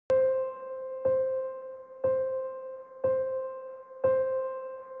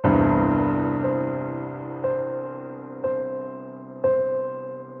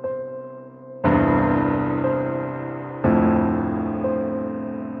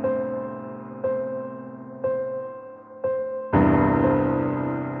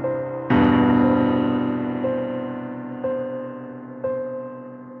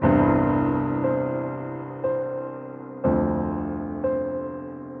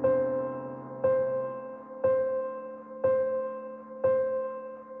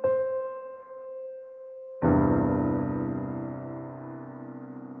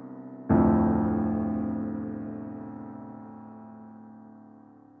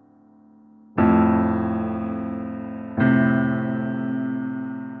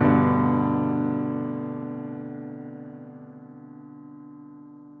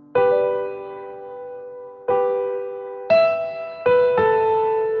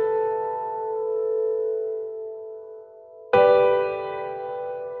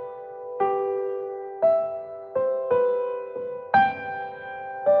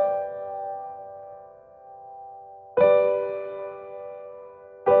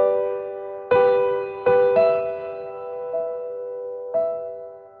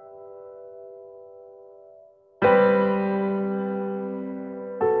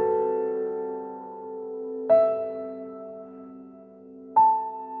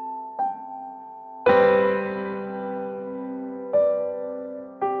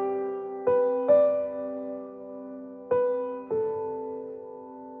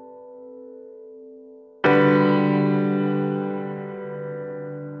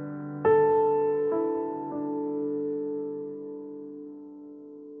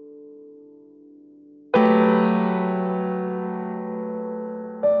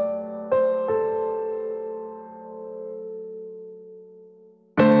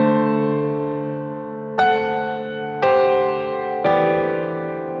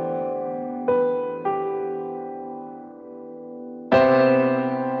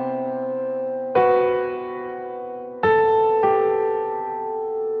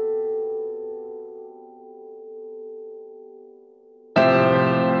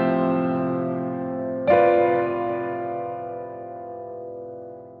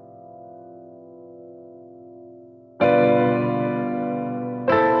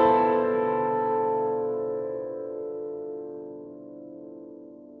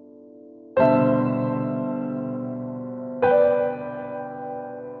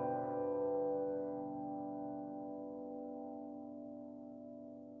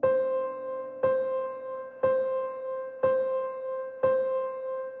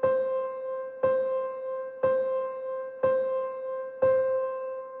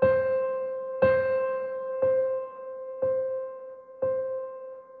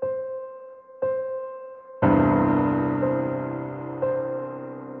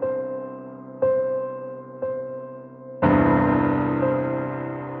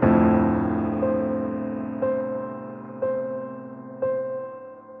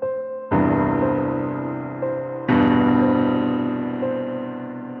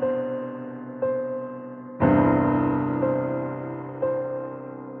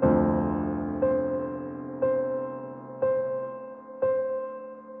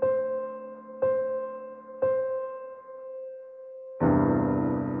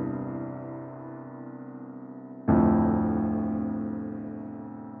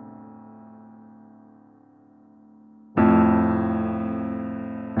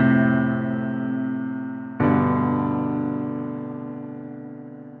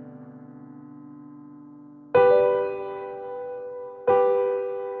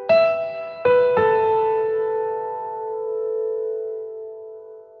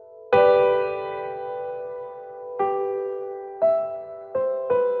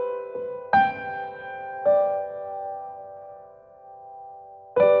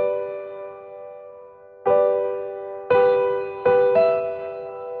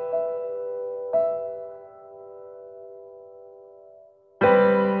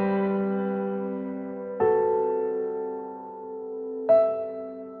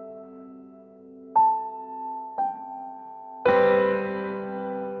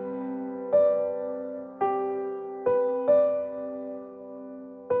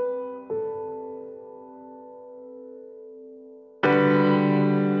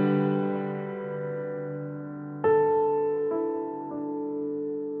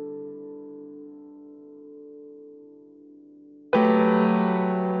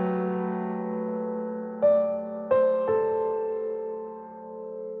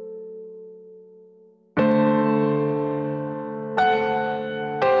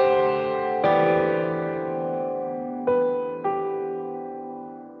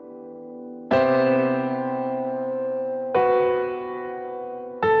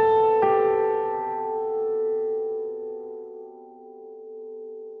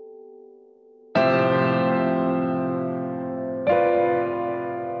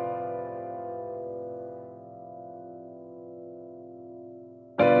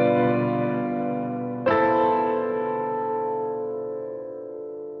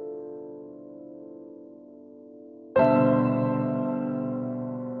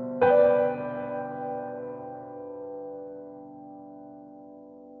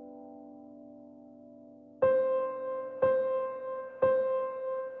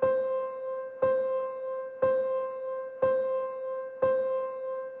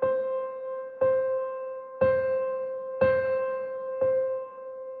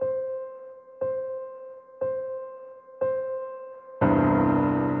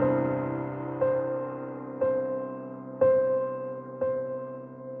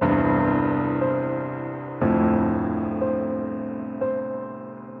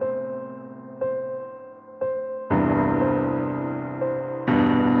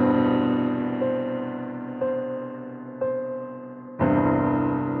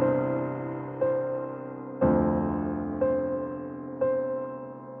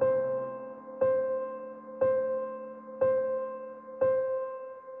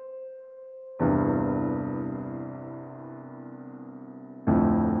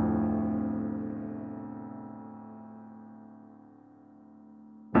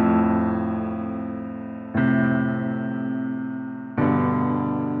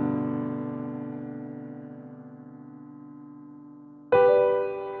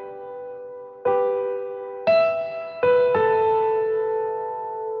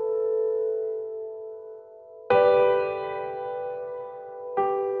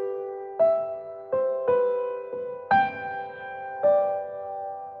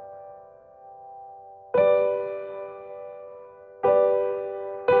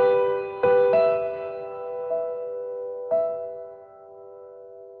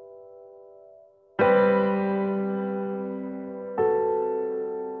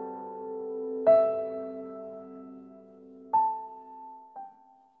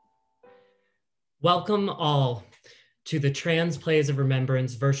Welcome all to the Trans Plays of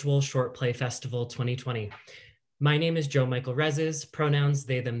Remembrance Virtual Short Play Festival 2020. My name is Joe Michael Rezes, pronouns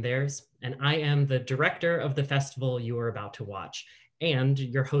they, them, theirs, and I am the director of the festival you are about to watch and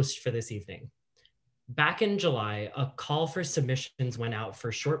your host for this evening. Back in July, a call for submissions went out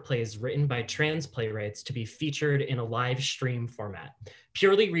for short plays written by trans playwrights to be featured in a live stream format.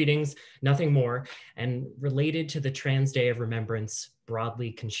 Purely readings, nothing more, and related to the Trans Day of Remembrance,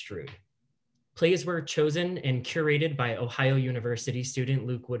 broadly construed. Plays were chosen and curated by Ohio University student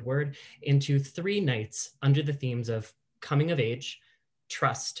Luke Woodward into 3 nights under the themes of coming of age,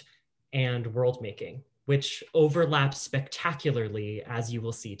 trust, and world making, which overlap spectacularly, as you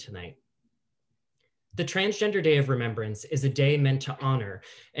will see tonight. The Transgender Day of Remembrance is a day meant to honor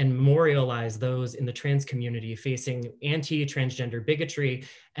and memorialize those in the trans community facing anti-transgender bigotry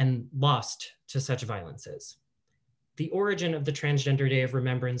and lost to such violences. The origin of the Transgender Day of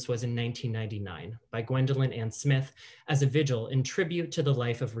Remembrance was in 1999 by Gwendolyn Ann Smith as a vigil in tribute to the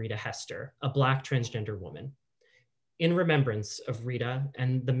life of Rita Hester, a Black transgender woman. In remembrance of Rita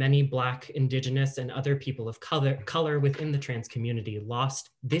and the many Black, Indigenous, and other people of color within the trans community lost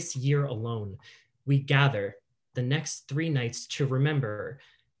this year alone, we gather the next 3 nights to remember,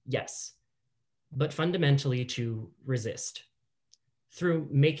 yes, but fundamentally to resist. Through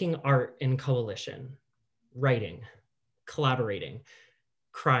making art in coalition, writing, collaborating,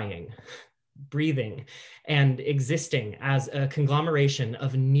 crying, breathing, and existing as a conglomeration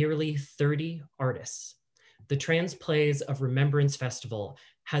of nearly 30 artists, the Trans Plays of Remembrance Festival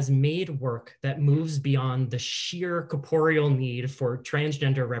has made work that moves beyond the sheer corporeal need for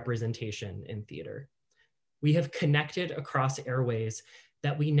transgender representation in theater. We have connected across airways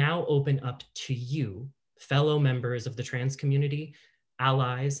that we now open up to you, fellow members of the trans community,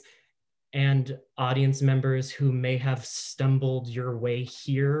 allies, and audience members who may have stumbled your way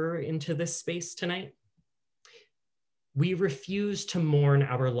here into this space tonight. We refuse to mourn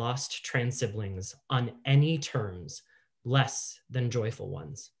our lost trans siblings on any terms less than joyful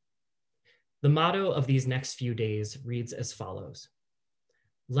ones. The motto of these next few days reads as follows: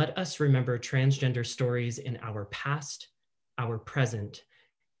 let us remember transgender stories in our past, our present,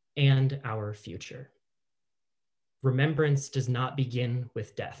 and our future. Remembrance does not begin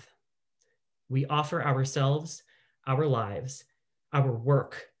with death. We offer ourselves, our lives, our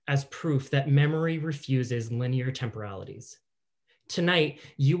work as proof that memory refuses linear temporalities. Tonight,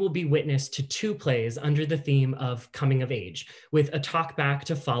 you will be witness to 2 plays under the theme of coming of age, with a talk back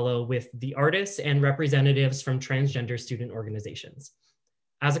to follow with the artists and representatives from transgender student organizations.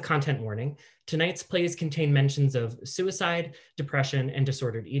 As a content warning, tonight's plays contain mentions of suicide, depression, and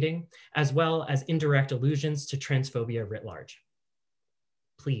disordered eating, as well as indirect allusions to transphobia writ large.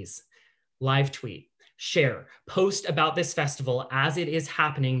 Please, live tweet, share, post about this festival as it is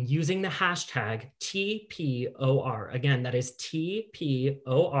happening using the hashtag TPOR. Again, that is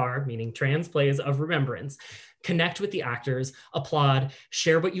TPOR, meaning Trans Plays of Remembrance. Connect with the actors, applaud,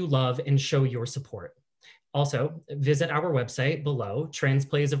 share what you love, and show your support. Also, visit our website below,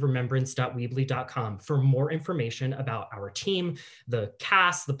 transplaysofremembrance.weebly.com, for more information about our team, the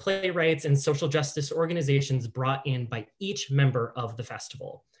cast, the playwrights, and social justice organizations brought in by each member of the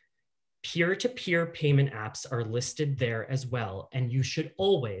festival. Peer-to-peer payment apps are listed there as well, and you should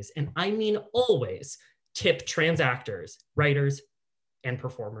always, and I mean always, tip trans actors, writers, and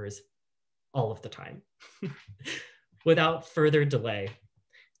performers all of the time. Without further delay,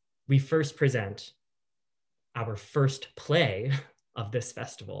 we first present our first play of this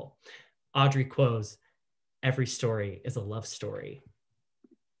festival, Audrey Quo's Every Story is a Love Story.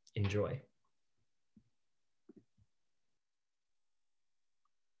 Enjoy.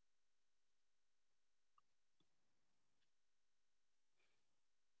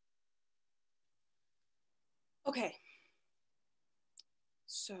 Okay,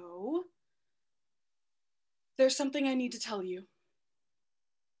 so there's something I need to tell you.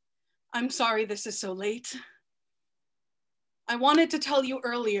 I'm sorry this is so late. I wanted to tell you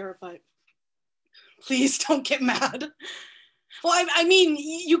earlier, but please don't get mad. Well, I mean,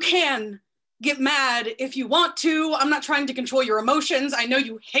 you can get mad if you want to. I'm not trying to control your emotions. I know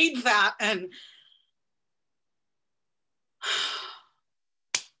you hate that, and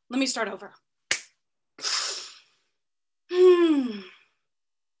let me start over.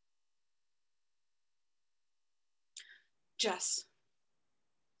 Jess,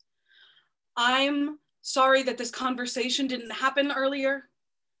 I'm sorry that this conversation didn't happen earlier.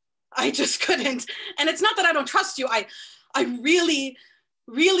 I just couldn't. And it's not that I don't trust you. I really,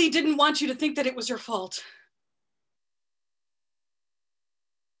 really didn't want you to think that it was your fault.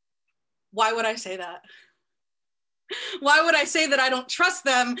 Why would I say that? Why would I say that I don't trust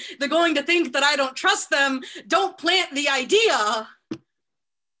them? They're going to think that I don't trust them. Don't plant the idea.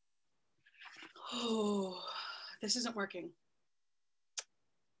 Oh, this isn't working.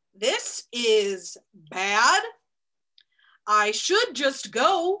 This is bad. I should just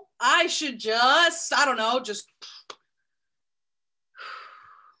go. I should just, I don't know, just.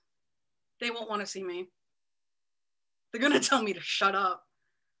 They won't want to see me. They're going to tell me to shut up.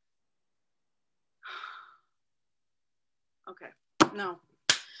 Okay, no.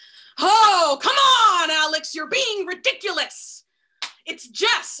 Oh, come on, Alex, you're being ridiculous. It's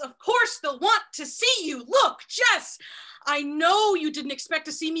Jess. Of course they'll want to see you. Look, Jess, I know you didn't expect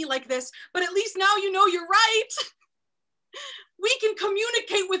to see me like this, but at least now you know you're right. We can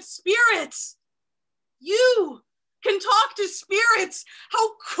communicate with spirits. You can talk to spirits.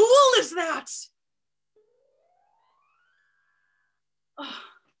 How cool is that?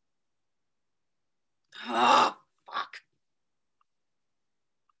 Oh, fuck.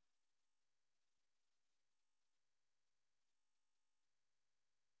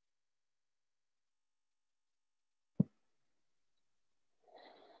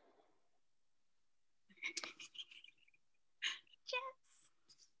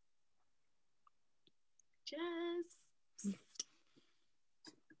 Jess.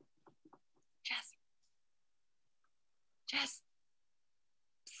 Jess.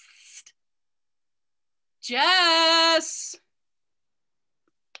 Jess.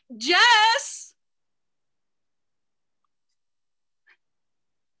 Jess.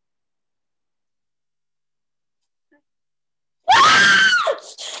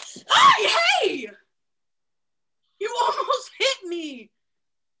 Hey! You almost hit me.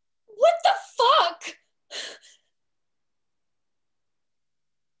 What the fuck?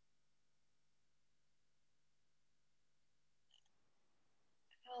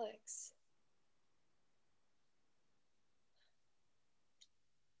 Alex.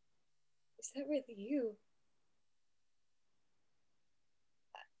 Is that really you?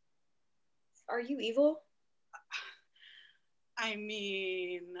 Are you evil? I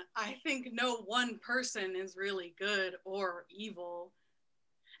mean, I think no one person is really good or evil.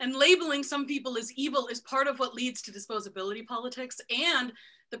 And labeling some people as evil is part of what leads to disposability politics and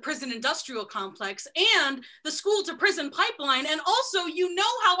the prison industrial complex and the school to prison pipeline. And also, you know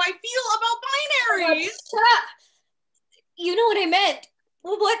how I feel about binaries. Shut up! You know what I meant.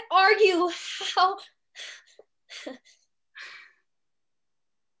 What are you? How?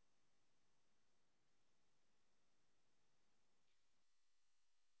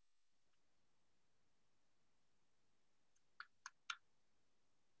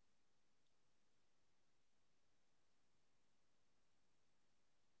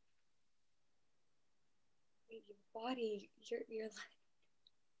 Your body,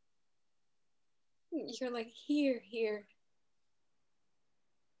 you're like here.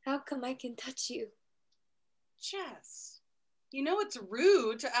 How come I can touch you? Jess, you know it's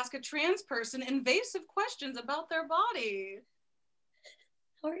rude to ask a trans person invasive questions about their body.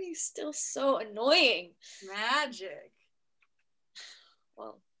 How are you still so annoying? Magic.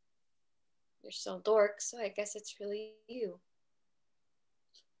 Well, you're so dork, so I guess it's really you.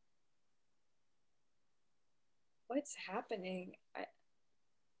 What's happening?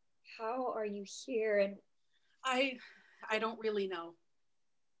 How are you here? And I don't really know.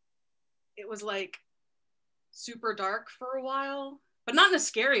 It was like super dark for a while, but not in a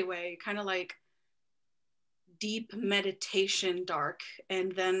scary way, kind of like deep meditation dark.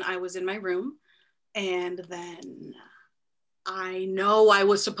 And then I was in my room, and then I know I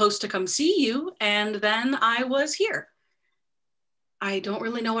was supposed to come see you, and then I was here. I don't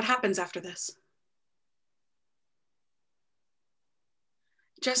really know what happens after this.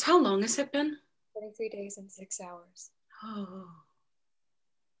 Jess, how long has it been? 23 days and 6 hours. Oh.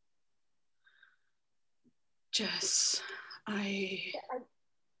 Jess, I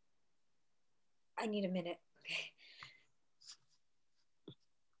need a minute, okay?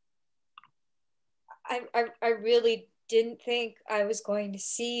 I really didn't think I was going to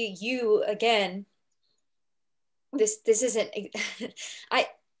see you again. This isn't, I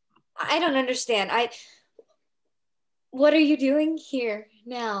don't understand. What are you doing here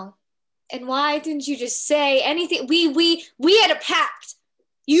now? And why didn't you just say anything? We had a pact.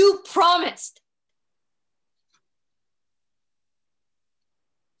 You promised.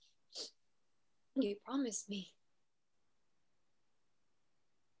 You promised me.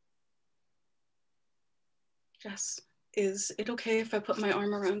 Jess, is it okay if I put my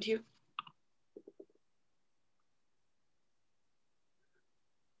arm around you?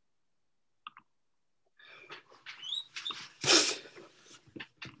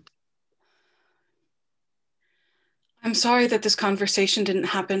 I'm sorry that this conversation didn't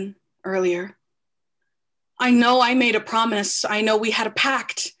happen earlier. I know I made a promise. I know we had a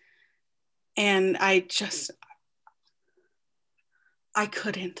pact. And I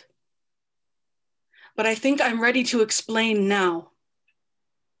couldn't. But I think I'm ready to explain now.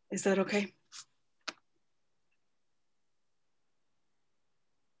 Is that okay?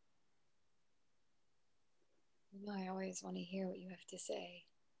 No, I always want to hear what you have to say.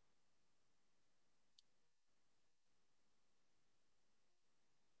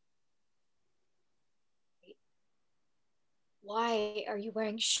 Why are you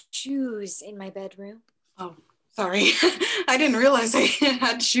wearing shoes in my bedroom? Oh, sorry. I didn't realize I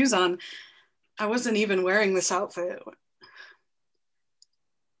had shoes on. I wasn't even wearing this outfit.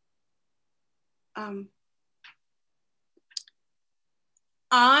 I'm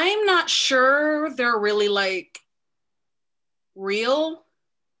not sure they're really like real.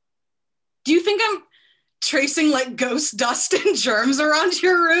 Do you think I'm tracing like ghost dust and germs around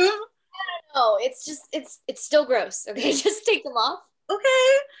your room? No, it's just, it's still gross. Okay, just take them off.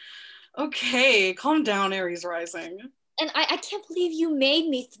 Okay, calm down, Aries rising. And I can't believe you made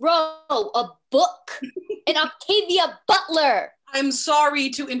me throw a book, an Octavia Butler. I'm sorry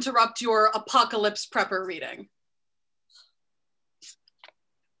to interrupt your apocalypse prepper reading.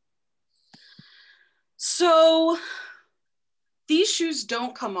 So, these shoes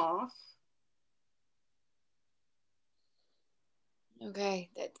don't come off. Okay,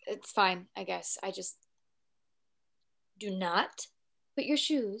 it's fine, I guess. I just do not put your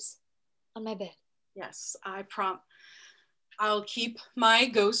shoes on my bed. Yes, I'll keep my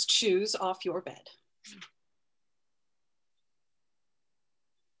ghost shoes off your bed.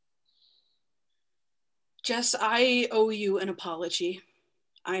 Jess, I owe you an apology.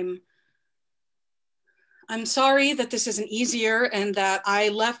 I'm sorry that this isn't easier and that I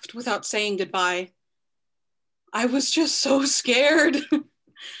left without saying goodbye. I was just so scared.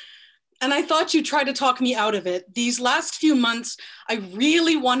 And I thought you'd try to talk me out of it. These last few months, I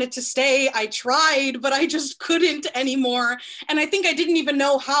really wanted to stay. I tried, but I just couldn't anymore. And I think I didn't even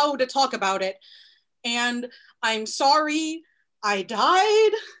know how to talk about it. And I'm sorry I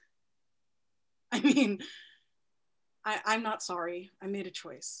died. I mean, I'm not sorry. I made a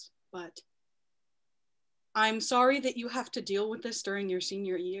choice, but I'm sorry that you have to deal with this during your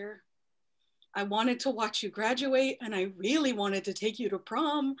senior year. I wanted to watch you graduate and I really wanted to take you to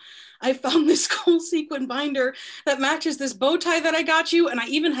prom. I found this cool sequin binder that matches this bow tie that I got you. And I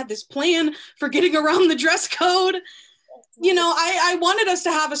even had this plan for getting around the dress code. You know, I wanted us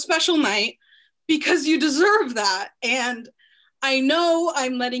to have a special night because you deserve that. And I know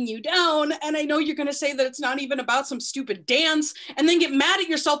I'm letting you down, and I know you're gonna say that it's not even about some stupid dance, and then get mad at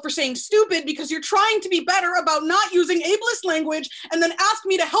yourself for saying stupid because you're trying to be better about not using ableist language, and then ask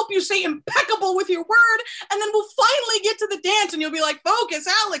me to help you say impeccable with your word, and then we'll finally get to the dance, and you'll be like, focus,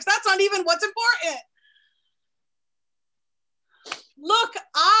 Alex, that's not even what's important. Look,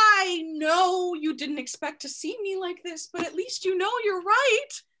 I know you didn't expect to see me like this, but at least you know you're right.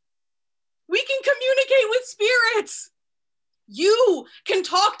 We can communicate with spirits. You can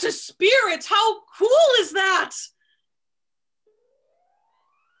talk to spirits. How cool is that?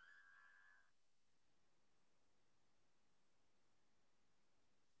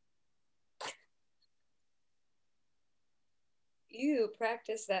 You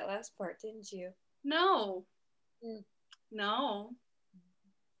practiced that last part, didn't you? No. No.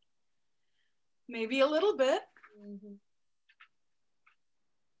 Maybe a little bit. Mm-hmm.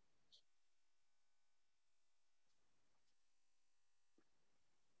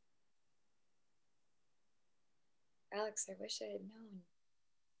 Alex, I wish I had known.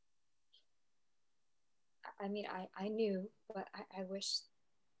 I mean, I knew, but I wish,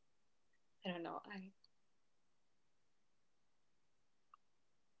 I don't know, I'm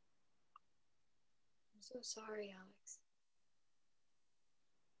so sorry, Alex.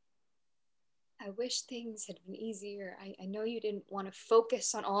 I wish things had been easier. I know you didn't want to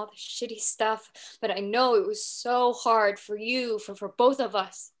focus on all the shitty stuff, but I know it was so hard for you, for both of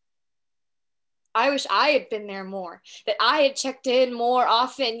us. I wish I had been there more, that I had checked in more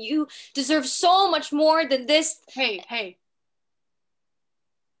often. You deserve so much more than this. Hey.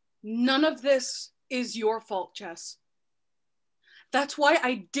 None of this is your fault, Jess. That's why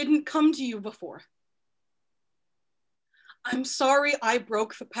I didn't come to you before. I'm sorry I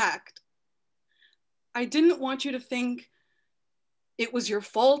broke the pact. I didn't want you to think it was your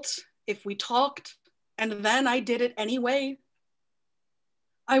fault if we talked, and then I did it anyway.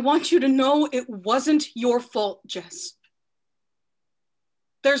 I want you to know it wasn't your fault, Jess.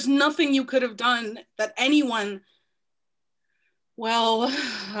 There's nothing you could have done that anyone Well,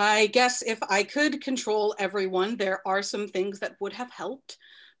 I guess if I could control everyone, there are some things that would have helped,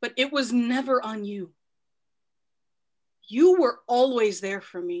 but it was never on you. You were always there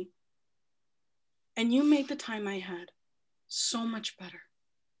for me. And you made the time I had so much better.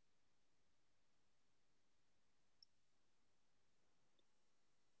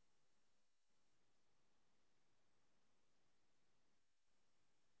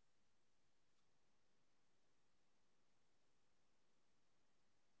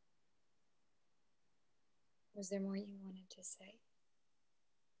 Was there more you wanted to say?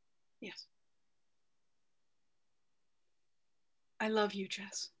 Yes. I love you,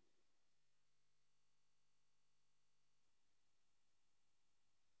 Jess.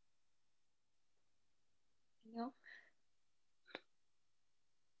 No.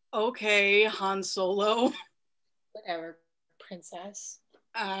 Okay, Han Solo. Whatever, princess.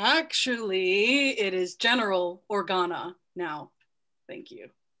 Actually, it is General Organa now. Thank you.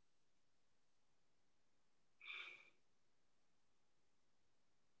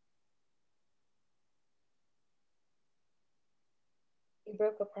 You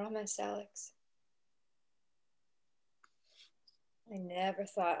broke a promise, Alex. I never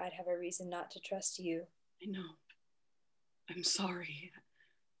thought I'd have a reason not to trust you. I know. I'm sorry.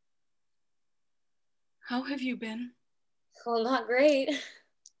 How have you been? Well, not great.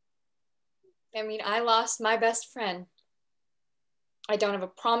 I mean, I lost my best friend. I don't have a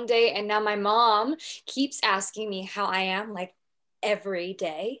prom date, and now my mom keeps asking me how I am, like, every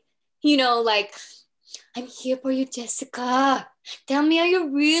day. You know, like, I'm here for you, Jessica. Tell me how you're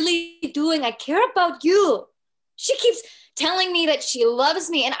really doing. I care about you. She keeps telling me that she loves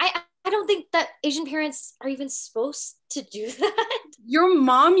me, and I don't think that Asian parents are even supposed to do that. Your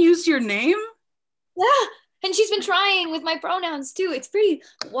mom used your name? Yeah, and she's been trying with my pronouns too. It's pretty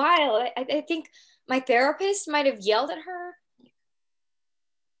wild. I think my therapist might have yelled at her.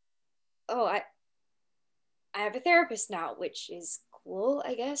 Oh, I have a therapist now, which is cool,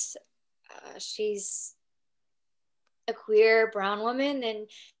 I guess. She's a queer brown woman, and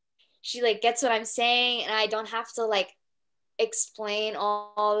she like gets what I'm saying, and I don't have to like explain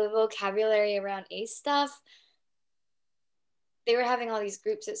all the vocabulary around ace stuff. They were having all these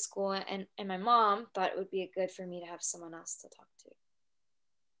groups at school, and my mom thought it would be good for me to have someone else to talk to.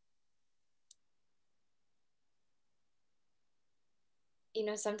 You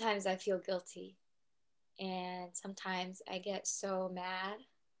know, sometimes I feel guilty, and sometimes I get so mad.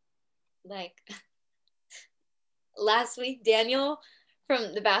 Like last week, Daniel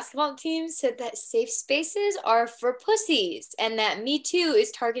from the basketball team said that safe spaces are for pussies and that Me Too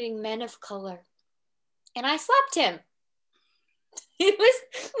is targeting men of color. And I slapped him. It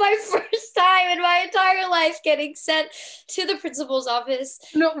was my first time in my entire life getting sent to the principal's office.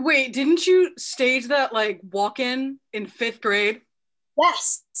 No, wait, didn't you stage that like walk-in in 5th grade?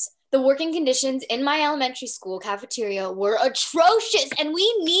 Yes. The working conditions in my elementary school cafeteria were atrocious, and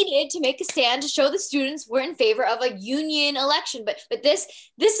we needed to make a stand to show the students we're in favor of a union election. But this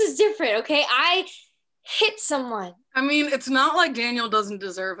is different, okay? I hit someone. I mean, it's not like Daniel doesn't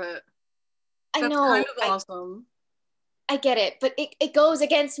deserve it. I That's know. kind of awesome. I get it, but it goes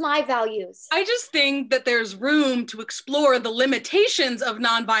against my values. I just think that there's room to explore the limitations of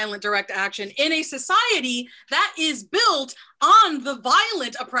nonviolent direct action in a society that is built on the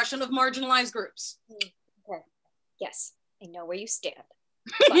violent oppression of marginalized groups. Okay. Yes, I know where you stand.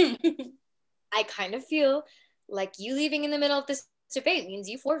 But I kind of feel like you leaving in the middle of this debate means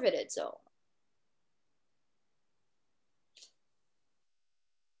you forfeited, so.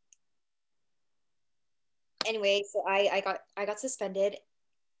 Anyway, so I got suspended,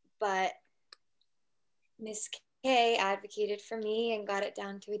 but Miss K advocated for me and got it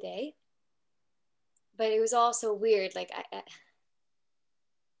down to a day. But it was all so weird. Like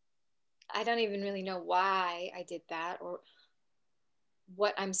I don't even really know why I did that or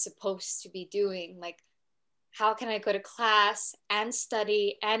what I'm supposed to be doing. Like, how can I go to class and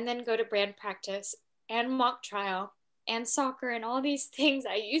study and then go to band practice and mock trial and soccer and all these things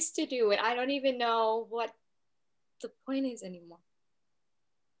I used to do, and I don't even know what the point is anymore.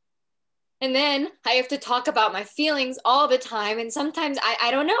 And then I have to talk about my feelings all the time, and sometimes I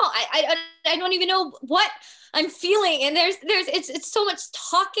don't know. I don't even know what I'm feeling, and it's so much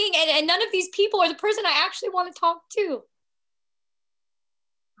talking, and none of these people are the person I actually want to talk to.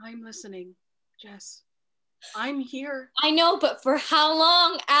 I'm listening, Jess. I'm here. I know, but for how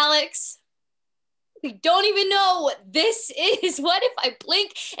long, Alex? We don't even know what this is. What if I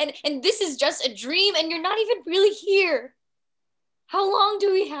blink and this is just a dream and you're not even really here? How long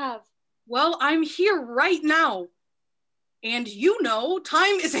do we have? Well, I'm here right now. And you know,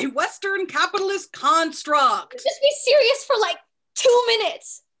 time is a Western capitalist construct. Just be serious for like 2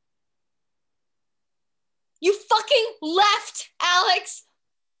 minutes. You fucking left, Alex.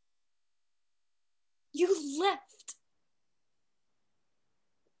 You left.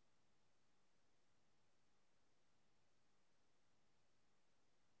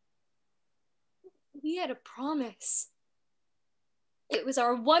 We had a promise. It was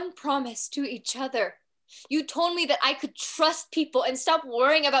our one promise to each other. You told me that I could trust people and stop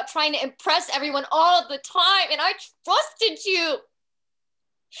worrying about trying to impress everyone all the time, and I trusted you.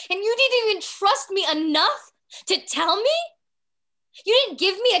 And you didn't even trust me enough to tell me? You didn't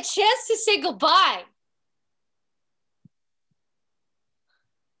give me a chance to say goodbye.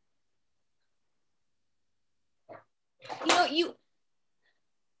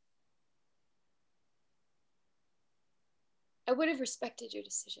 I would have respected your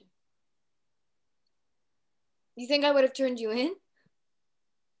decision. You think I would have turned you in?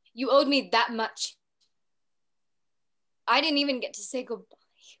 You owed me that much. I didn't even get to say goodbye.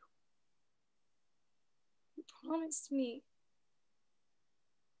 You promised me.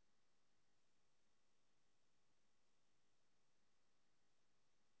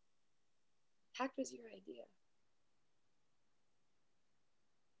 Pact was your idea.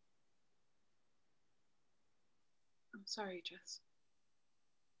 I'm sorry, Jess.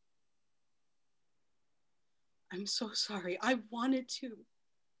 I'm so sorry. I wanted to.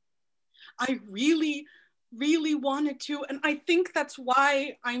 I really, really wanted to. And I think that's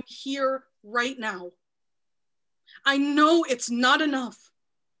why I'm here right now. I know it's not enough,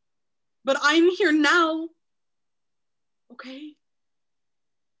 but I'm here now. Okay?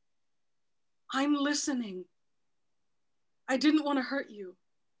 I'm listening. I didn't want to hurt you.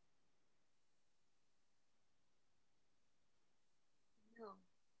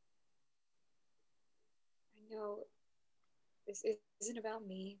 I know this isn't about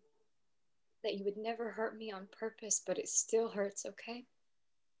me, that you would never hurt me on purpose, but it still hurts, okay?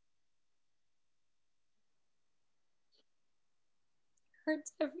 It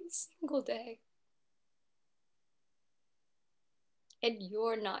hurts every single day. And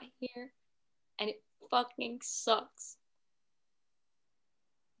you're not here, and it fucking sucks.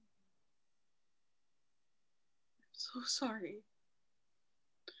 I'm so sorry.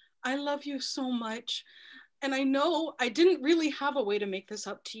 I love you so much. And I know I didn't really have a way to make this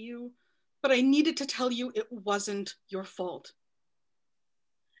up to you, but I needed to tell you it wasn't your fault.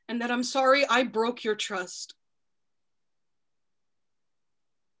 And that I'm sorry I broke your trust.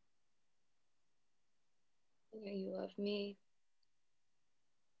 I know you love me,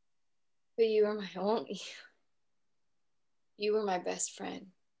 but you were my only. You were my best friend,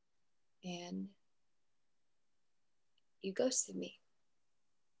 and you ghosted me.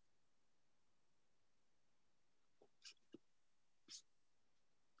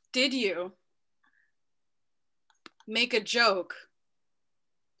 Did you make a joke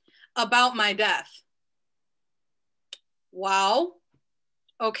about my death? Wow.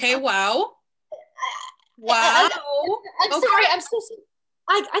 Okay, wow. Wow. I'm okay. sorry, I'm so sorry.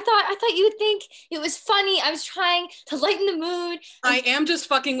 I thought you would think it was funny. I was trying to lighten the mood. I am just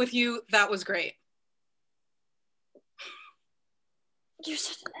fucking with you. That was great. You're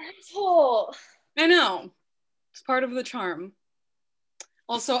such an asshole. I know. It's part of the charm.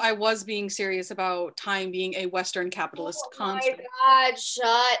 Also, I was being serious about time being a Western capitalist construct. Oh my God,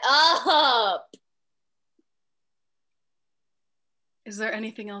 shut up. Is there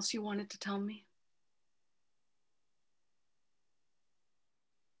anything else you wanted to tell me?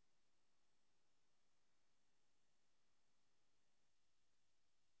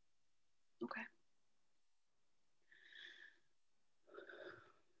 Okay.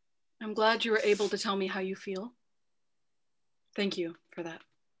 I'm glad you were able to tell me how you feel. Thank you for that.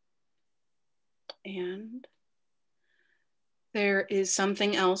 And there is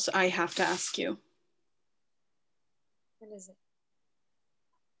something else I have to ask you. What is it?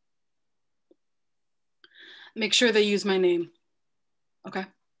 Make sure they use my name, okay?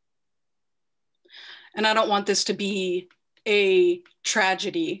 And I don't want this to be a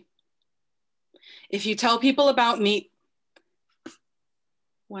tragedy. If you tell people about me,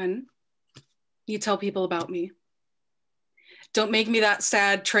 when you tell people about me, don't make me that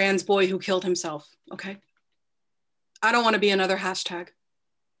sad trans boy who killed himself, okay? I don't want to be another hashtag.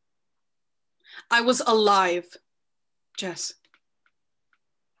 I was alive, Jess.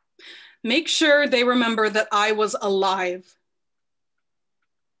 Make sure they remember that I was alive.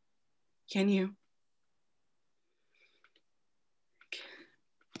 Can you?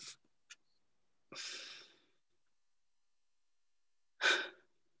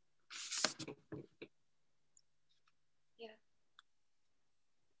 Yeah.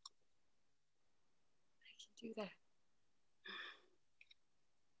 I can do that.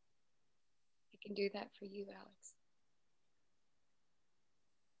 can do that for you, Alex.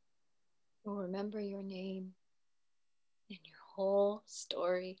 We'll remember your name and your whole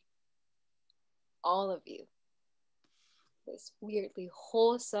story. All of you. This weirdly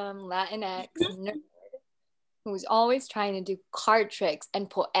wholesome Latinx nerd who was always trying to do card tricks and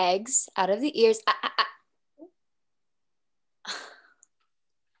pull eggs out of the ears.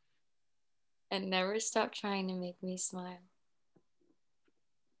 And never stopped trying to make me smile.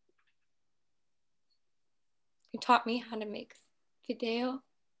 Who taught me how to make fideo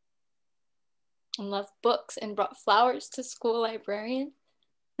and loved books and brought flowers to school librarian.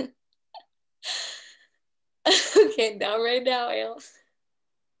 Okay, now right now, Ale.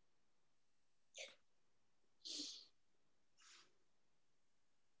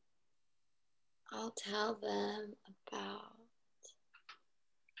 I'll tell them about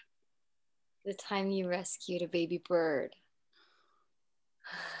the time you rescued a baby bird.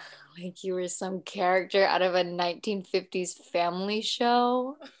 Like you were some character out of a 1950s family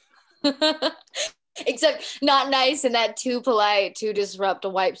show. Except not nice in that too polite to disrupt a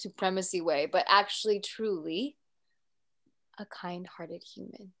white supremacy way, but actually truly a kind-hearted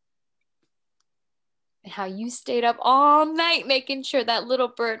human. And how you stayed up all night making sure that little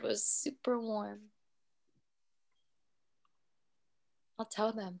bird was super warm. I'll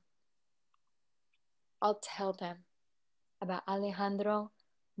tell them. I'll tell them about Alejandro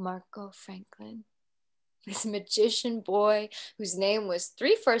Marco Franklin, this magician boy whose name was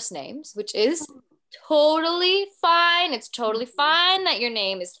 3 first names, which is totally fine. It's totally fine that your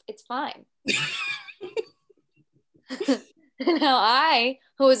name is, it's fine. And how I,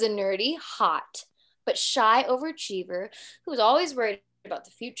 who was a nerdy, hot, but shy overachiever, who was always worried about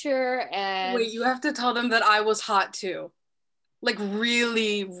the future and... Wait, you have to tell them that I was hot too. Like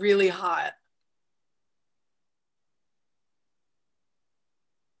really, really hot.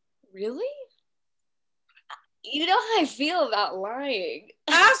 Really? You know how I feel about lying.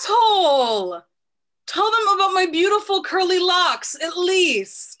 Asshole! Tell them about my beautiful curly locks, at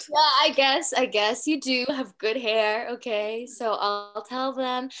least. Yeah, I guess you do have good hair, okay? So I'll tell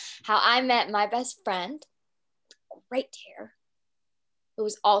them how I met my best friend, great hair, who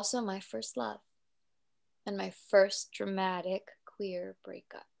was also my first love and my first dramatic queer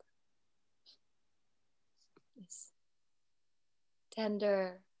breakup. This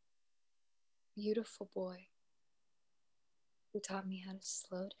tender, beautiful boy who taught me how to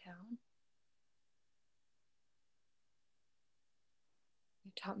slow down.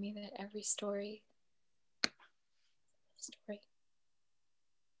 Who taught me that every story is a story.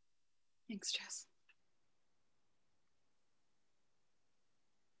 Thanks, Jess.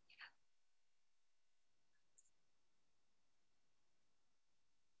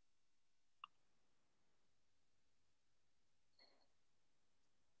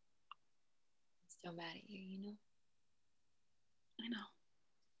 I'm still mad at you, you know? I know.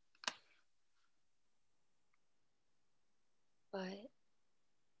 But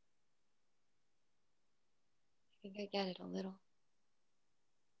I think I get it a little.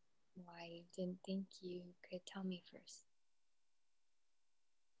 Why you didn't think you could tell me first.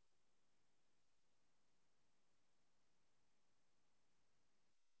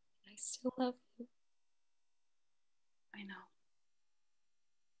 I still love you. I know.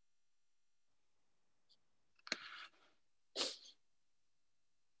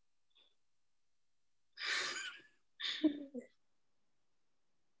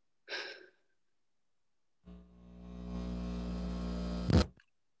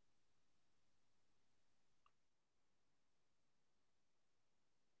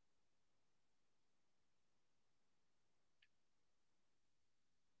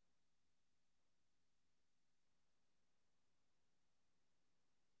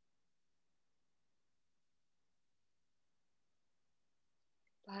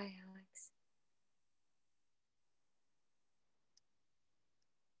 Bye, Alex.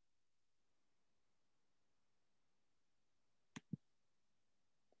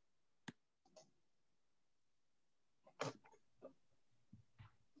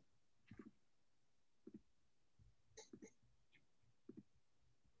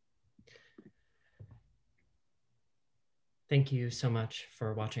 Thank you so much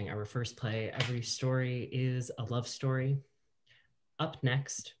for watching our first play. Every story is a love story. Up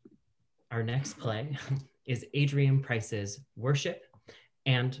next, our next play is Adrian Price's Worship,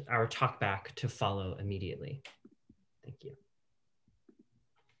 and our talkback to follow immediately. Thank you.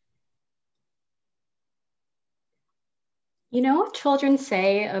 You know what children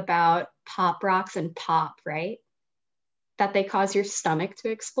say about pop rocks and pop, right? That they cause your stomach to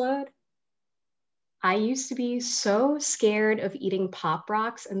explode? I used to be so scared of eating pop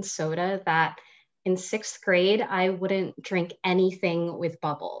rocks and soda that In 6th grade, I wouldn't drink anything with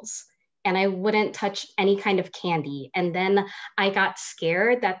bubbles, and I wouldn't touch any kind of candy. And then I got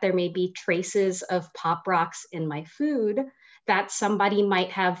scared that there may be traces of Pop Rocks in my food, that somebody might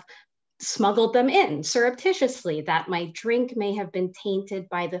have smuggled them in surreptitiously, that my drink may have been tainted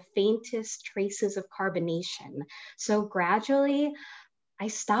by the faintest traces of carbonation. So gradually, I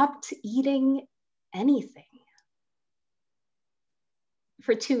stopped eating anything.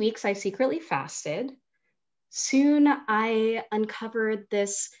 For 2 weeks, I secretly fasted. Soon, I uncovered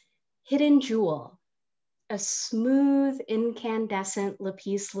this hidden jewel, a smooth, incandescent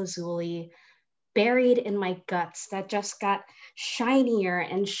lapis lazuli buried in my guts that just got shinier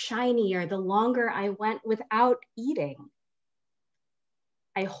and shinier the longer I went without eating.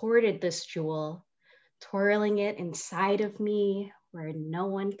 I hoarded this jewel, twirling it inside of me where no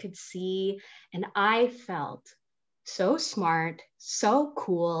one could see, and I felt so smart, so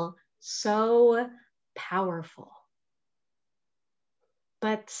cool, so powerful.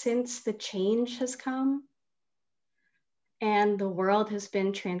 But since the change has come, and the world has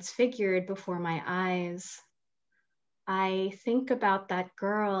been transfigured before my eyes, I think about that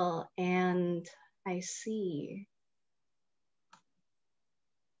girl and I see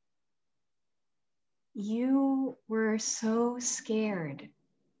you were so scared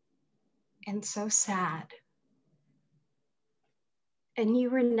and so sad, and you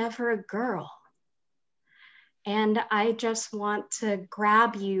were never a girl. And I just want to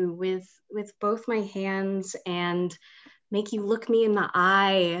grab you with both my hands and make you look me in the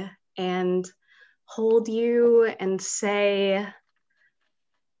eye and hold you and say,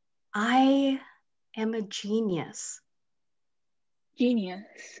 I am a genius. Genius.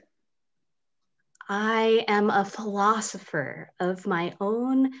 I am a philosopher of my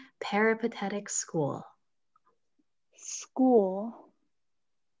own peripatetic school. School.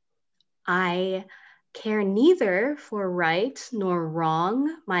 I care neither for right nor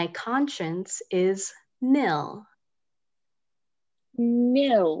wrong. My conscience is nil.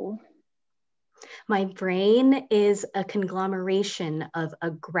 Nil. My brain is a conglomeration of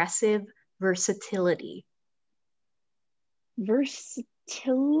aggressive versatility.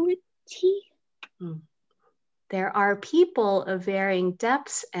 Versatility? There are people of varying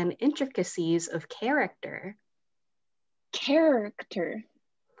depths and intricacies of character. Character.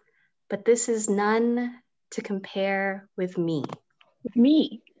 But this is none to compare with me. With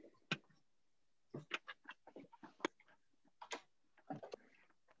me.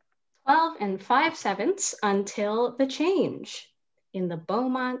 "12 5/7 until the change in the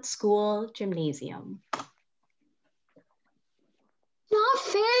Beaumont School Gymnasium." Not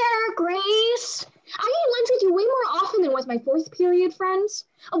fair, Grace. I eat lunch with you way more often than with my 4th period friends.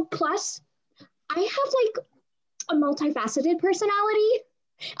 Oh, plus, I have like a multifaceted personality.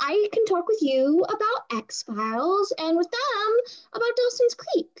 I can talk with you about X-Files and with them about Dawson's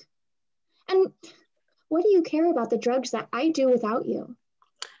Creek. And what do you care about the drugs that I do without you?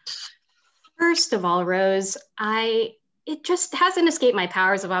 First of all, Rose, it just hasn't escaped my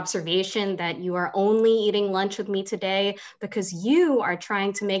powers of observation that you are only eating lunch with me today because you are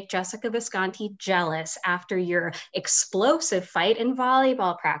trying to make Jessica Visconti jealous after your explosive fight in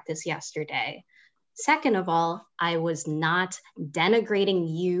volleyball practice yesterday. Second of all, I was not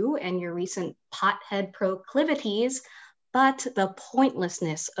denigrating you and your recent pothead proclivities, but the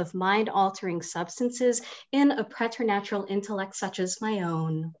pointlessness of mind-altering substances in a preternatural intellect such as my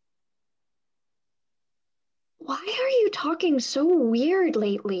own. Why are you talking so weird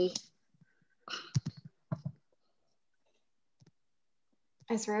lately?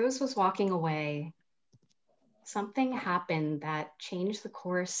 As Rose was walking away, something happened that changed the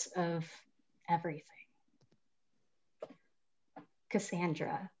course of everything.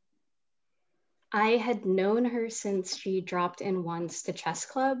 Cassandra. I had known her since she dropped in once to chess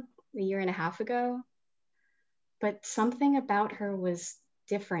club a year and a half ago, but something about her was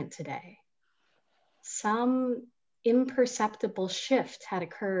different today. Some imperceptible shift had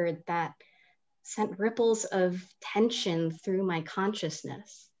occurred that sent ripples of tension through my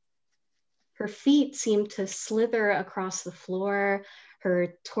consciousness. Her feet seemed to slither across the floor.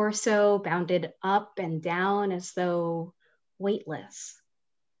 Her torso bounded up and down as though weightless.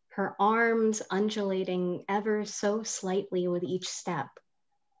 Her arms undulating ever so slightly with each step.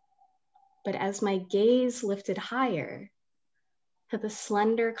 But as my gaze lifted higher, to the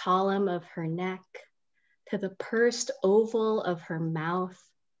slender column of her neck, to the pursed oval of her mouth,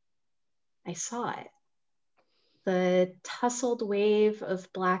 I saw it. The tousled wave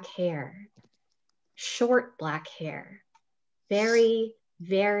of black hair, short black hair, very,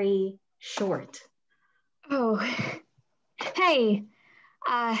 very short. Oh, hey,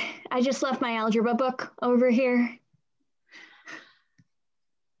 I just left my algebra book over here.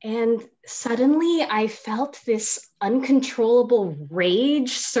 And suddenly I felt this uncontrollable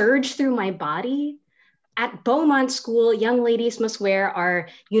rage surge through my body. At Beaumont School, young ladies must wear our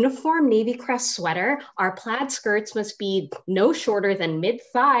uniform navy crest sweater. Our plaid skirts must be no shorter than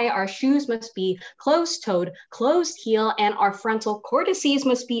mid-thigh. Our shoes must be closed-toed, closed-heel, and our frontal cortices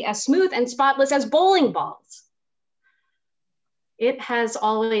must be as smooth and spotless as bowling balls. It has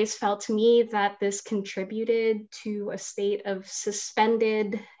always felt to me that this contributed to a state of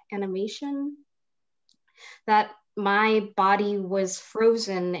suspended animation, that my body was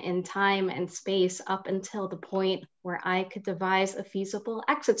frozen in time and space up until the point where I could devise a feasible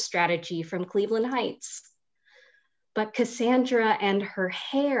exit strategy from Cleveland Heights. But Cassandra and her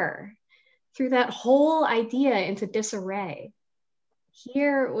hair threw that whole idea into disarray.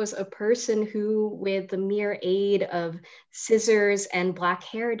 Here was a person who, with the mere aid of scissors and black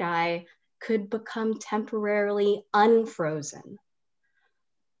hair dye, could become temporarily unfrozen.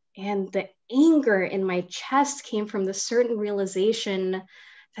 And the anger in my chest came from the certain realization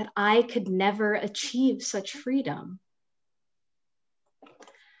that I could never achieve such freedom.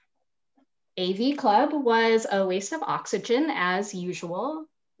 AV Club was a waste of oxygen as usual.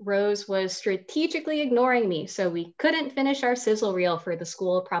 Rose was strategically ignoring me, so we couldn't finish our sizzle reel for the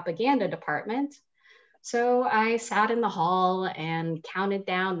school propaganda department. So I sat in the hall and counted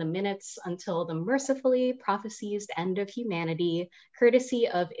down the minutes until the mercifully prophesied end of humanity, courtesy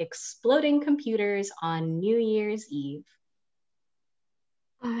of exploding computers on New Year's Eve.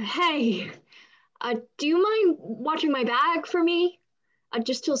 Hey, do you mind watching my bag for me?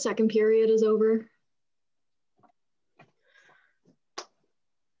 Just till second period is over.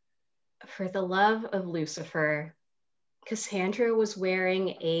 For the love of Lucifer, Cassandra was wearing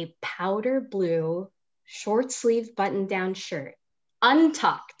a powder blue short sleeve button down shirt,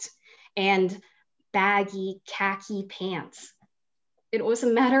 untucked, and baggy khaki pants. It was a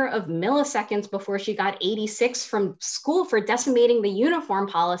matter of milliseconds before she got 86 from school for decimating the uniform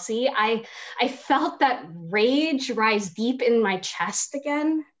policy. I felt that rage rise deep in my chest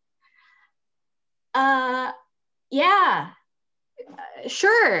again. Yeah,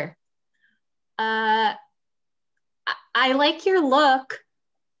 sure. I like your look.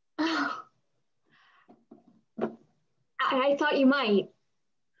 I thought you might.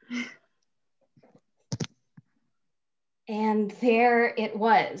 And there it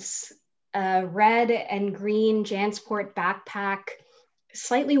was, a red and green Jansport backpack,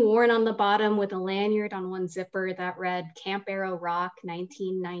 slightly worn on the bottom with a lanyard on one zipper that read Camp Arrow Rock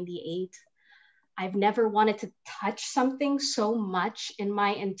 1998. I've never wanted to touch something so much in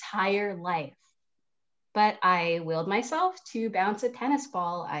my entire life. But I willed myself to bounce a tennis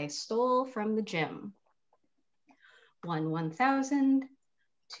ball I stole from the gym. 1,000,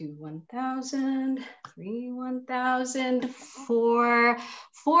 2 1,000, 3 1,000, 4.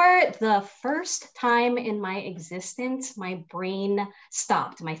 For the first time in my existence, my brain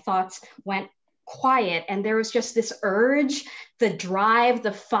stopped. My thoughts went quiet, and there was just this urge, the drive,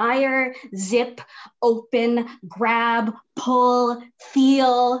 the fire, zip, open, grab, pull,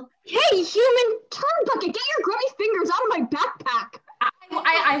 feel. Hey, human turd bucket, get your grubby fingers out of my backpack.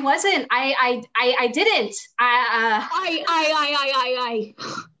 I wasn't. I didn't. I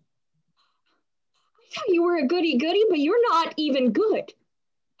thought you were a goody-goody, but you're not even good.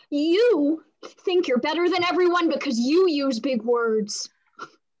 You think you're better than everyone because you use big words.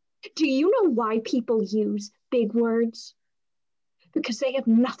 Do you know why people use big words? Because they have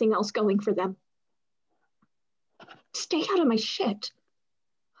nothing else going for them. Stay out of my shit.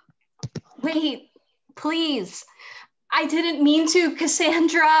 Wait, please. I didn't mean to,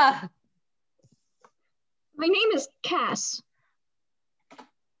 Cassandra. My name is Cass.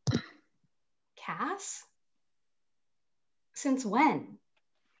 Cass? Since when?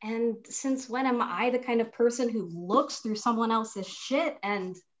 And since when am I the kind of person who looks through someone else's shit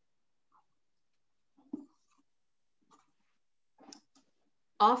and...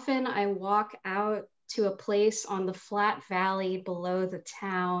 Often I walk out to a place on the flat valley below the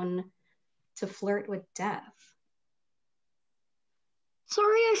town to flirt with death.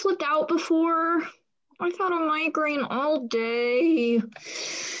 Sorry I slipped out before. I've had a migraine all day.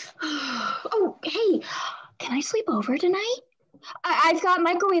 Oh, hey, can I sleep over tonight? I've got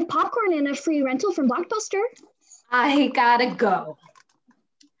microwave popcorn and a free rental from Blockbuster. I gotta go.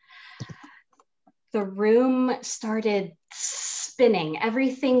 The room started spinning.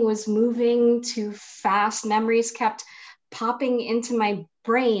 Everything was moving too fast. Memories kept popping into my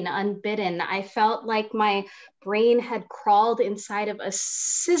brain unbidden. I felt like my brain had crawled inside of a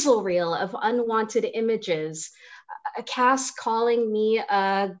sizzle reel of unwanted images. Cass calling me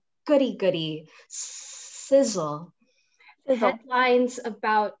a goody-goody, sizzle. Sizzle. Headlines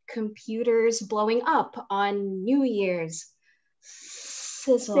about computers blowing up on New Year's,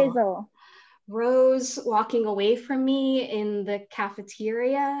 sizzle. Sizzle. Rose walking away from me in the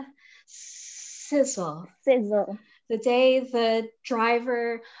cafeteria, sizzle. Sizzle. The day the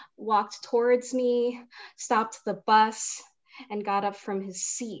driver walked towards me, stopped the bus, and got up from his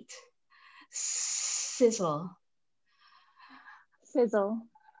seat, sizzle. Sizzle.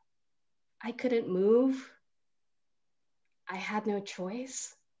 I couldn't move. I had no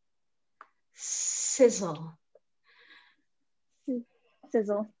choice. Sizzle.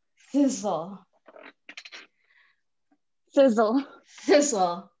 Sizzle. Sizzle. Sizzle.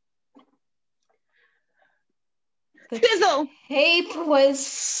 Sizzle. The Sizzle. tape was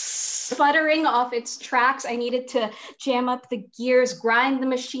sputtering off its tracks. I needed to jam up the gears, grind the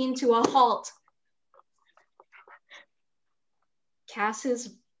machine to a halt.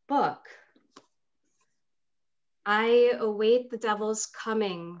 Cass's book. I Await the Devil's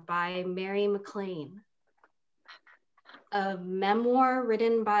Coming by Mary McLean. A memoir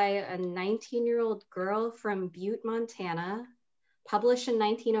written by a 19-year-old girl from Butte, Montana, published in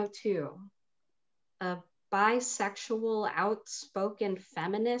 1902. A bisexual, outspoken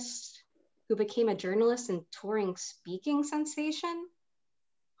feminist who became a journalist and touring speaking sensation?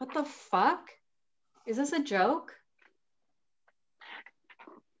 What the fuck? Is this a joke?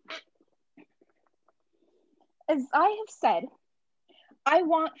 As I have said, I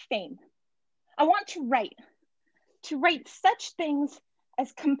want fame. I want to write such things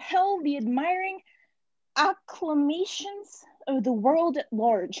as compel the admiring acclamations of the world at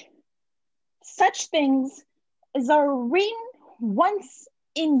large. Such things as are written once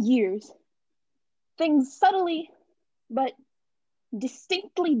in years. Things subtly but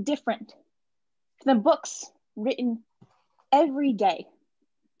distinctly different than books written every day.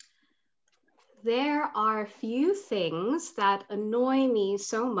 There are few things that annoy me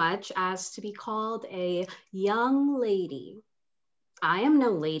so much as to be called a young lady. I am no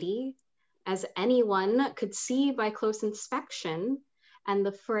lady, as anyone could see by close inspection, and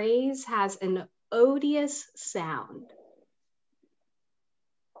the phrase has an odious sound.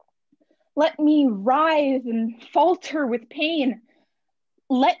 Let me writhe and falter with pain.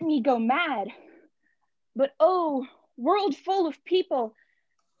 Let me go mad. But oh, world full of people,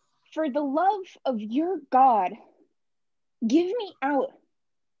 for the love of your God, give me out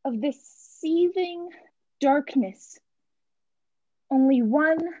of this seething darkness. Only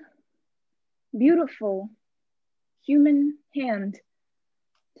one beautiful human hand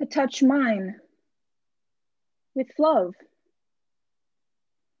to touch mine with love.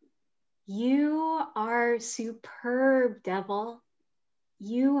 You are superb, devil.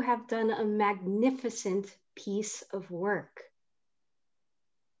 You have done a magnificent piece of work.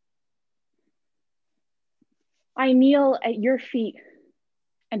 I kneel at your feet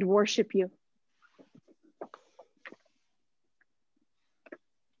and worship you.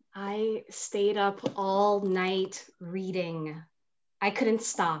 I stayed up all night reading. I couldn't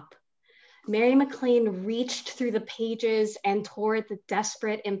stop. Mary McLean reached through the pages and tore the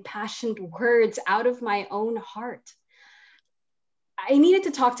desperate, impassioned words out of my own heart. I needed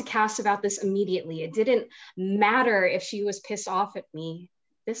to talk to Cass about this immediately. It didn't matter if she was pissed off at me.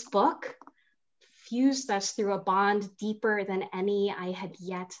 This book fused us through a bond deeper than any I had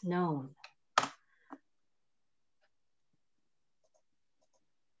yet known.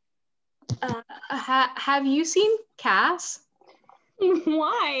 Have you seen Cass?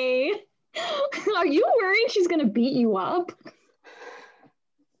 Why? Are you worried she's gonna beat you up?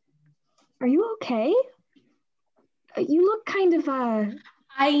 Are you okay? You look kind of,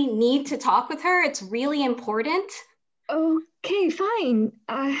 I need to talk with her. It's really important. Okay, fine.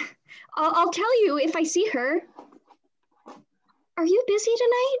 I'll tell you if I see her. Are you busy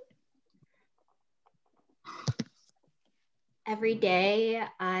tonight? Every day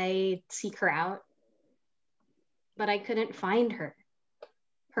I seek her out, but I couldn't find her.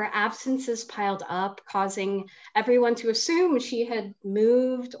 Her absences piled up, causing everyone to assume she had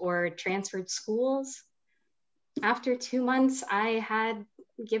moved or transferred schools. After 2 months, I had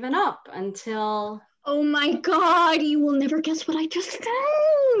given up until... Oh my God, you will never guess what I just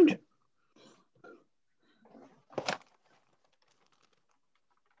found.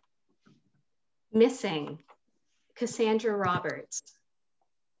 Missing, Cassandra Roberts.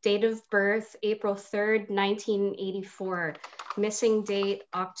 Date of birth, April 3rd, 1984. Missing date,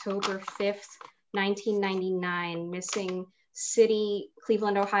 October 5th, 1999. Missing city,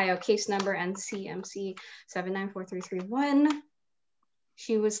 Cleveland, Ohio. Case number NCMC 794331.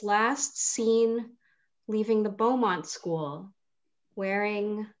 She was last seen leaving the Beaumont School,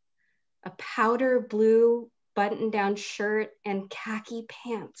 wearing a powder blue button-down shirt and khaki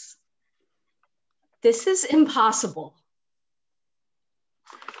pants. This is impossible.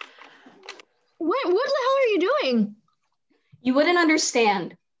 What the hell are you doing? You wouldn't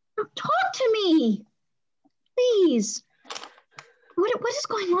understand. Talk to me, please. What is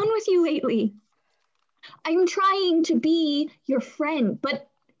going on with you lately? I'm trying to be your friend, but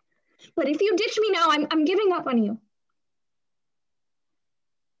if you ditch me now, I'm giving up on you.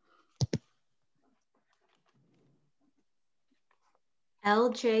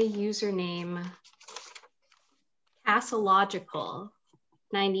 LJ username Cassological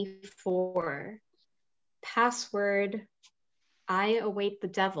 94. Password I await the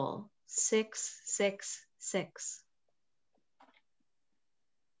devil 666.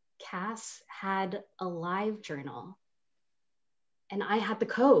 Cass had a live journal and I had the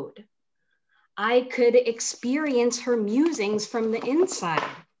code. I could experience her musings from the inside.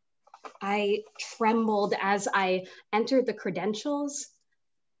 I trembled as I entered the credentials.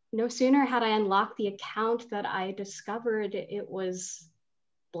 No sooner had I unlocked the account that I discovered it was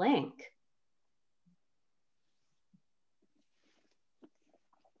blank.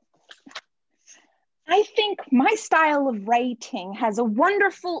 I think my style of writing has a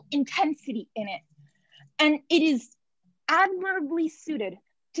wonderful intensity in it, and it is admirably suited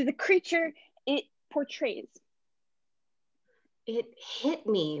to the creature it portrays. It hit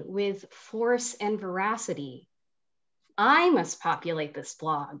me with force and veracity. I must populate this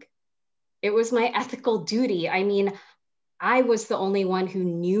blog. It was my ethical duty. I mean, I was the only one who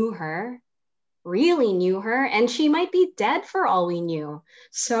knew her, really knew her, and she might be dead for all we knew.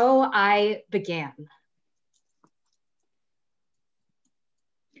 So I began.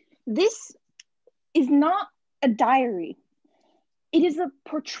 This is not a diary. It is a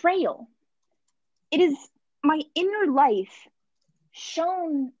portrayal. It is my inner life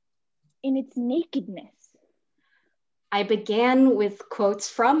shown in its nakedness. I began with quotes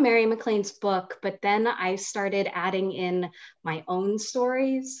from Mary McLean's book, but then I started adding in my own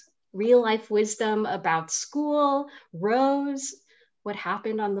stories, real life wisdom about school, Rose, what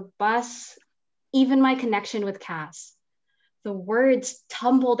happened on the bus, even my connection with Cass. The words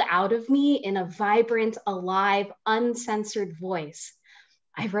tumbled out of me in a vibrant, alive, uncensored voice.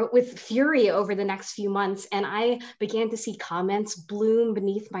 I wrote with fury over the next few months, and I began to see comments bloom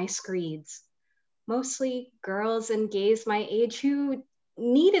beneath my screeds. Mostly girls and gays my age who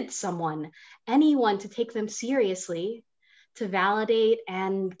needed someone, anyone to take them seriously, to validate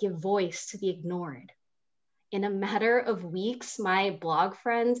and give voice to the ignored. In a matter of weeks, my blog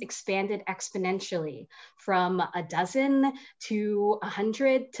friends expanded exponentially from a dozen to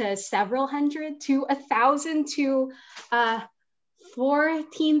 100 to several hundred to 1,000 to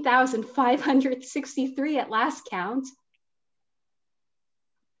 14,563 at last count.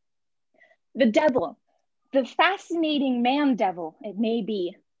 The devil, the fascinating man devil it may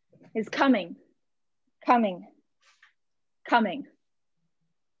be, is coming, coming, coming.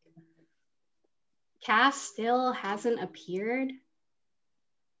 Cass still hasn't appeared,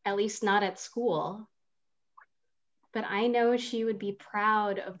 at least not at school. But I know she would be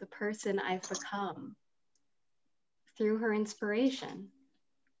proud of the person I've become through her inspiration.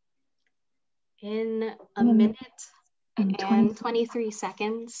 In a minute and 23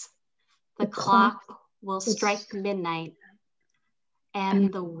 seconds, the clock will strike midnight,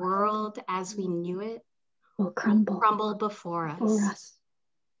 and the world as we knew it will crumble before us.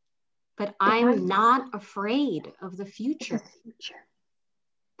 But I'm not afraid of the future,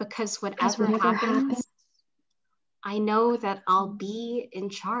 because whatever happens, I know that I'll be in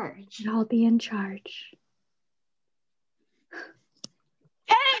charge.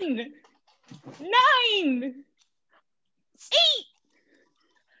 10, 9, 8,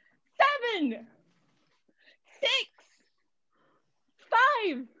 7, 6,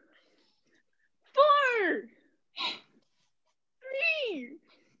 5, 4, 3,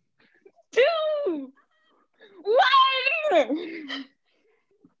 2, 1.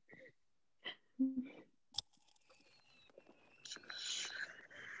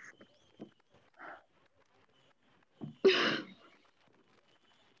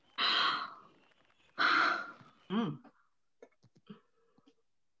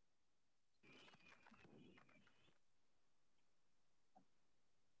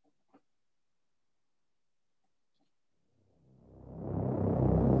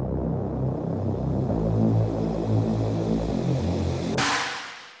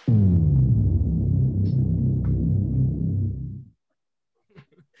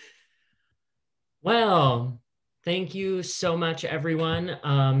 Thank you so much, everyone,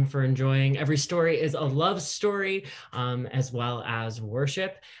 for enjoying Every Story is a Love Story, as well as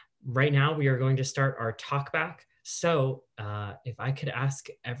worship. Right now, we are going to start our talk back. So if I could ask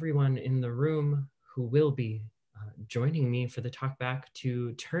everyone in the room who will be joining me for the talk back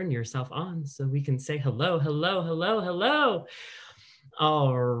to turn yourself on so we can say hello, hello, hello, hello.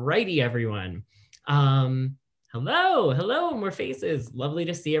 All righty, everyone. Hello, hello, more faces. Lovely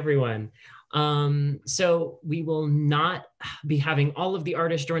to see everyone. So we will not be having all of the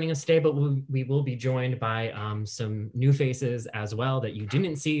artists joining us today, but we will be joined by some new faces as well that you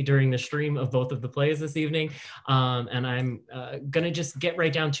didn't see during the stream of both of the plays this evening. And I'm gonna just get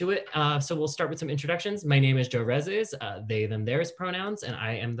right down to it. So we'll start with some introductions. My name is Joe Rezes, they, them, theirs pronouns, and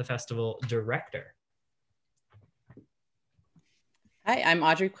I am the festival director. Hi, I'm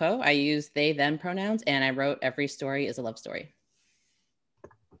Audrey Kuo. I use they, them pronouns, and I wrote Every Story is a Love Story.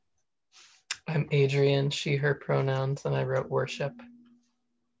 I'm Adrian, she, her pronouns, and I wrote Worship.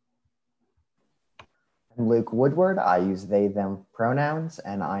 I'm Luke Woodward. I use they, them pronouns,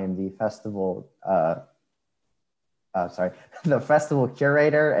 and I am the festival, the festival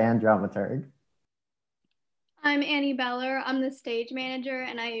curator and dramaturg. I'm Annie Beller. I'm the stage manager,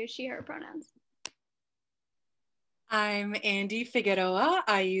 and I use she, her pronouns. I'm Andy Figueroa.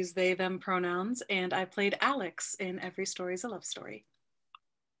 I use they, them pronouns, and I played Alex in Every Story is a Love Story.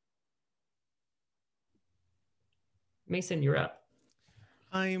 Mason, you're up.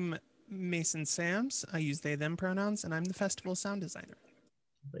 I'm Mason Sams. I use they, them pronouns, and I'm the festival sound designer.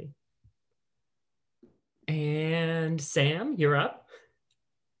 And Sam, you're up.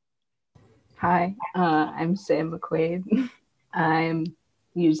 Hi, I'm Sam McQuaid. I'm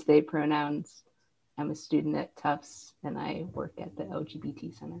use they pronouns. I'm a student at Tufts, and I work at the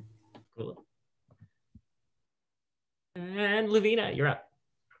LGBT Center. Cool. And Lavina, you're up.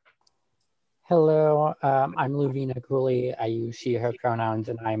 Hello, I'm Lavina Cooley. I use she, her pronouns,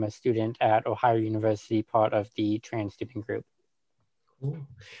 and I'm a student at Ohio University, part of the trans student group. Cool.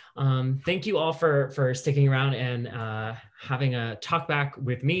 Thank you all for sticking around and having a talk back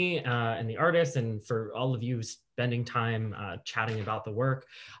with me and the artists, and for all of you spending time chatting about the work.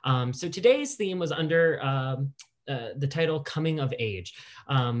 So today's theme was under the title Coming of Age,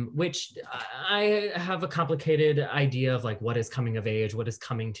 which I have a complicated idea of, like, what is coming of age, what is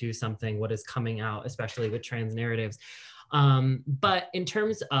coming to something, what is coming out, especially with trans narratives. But in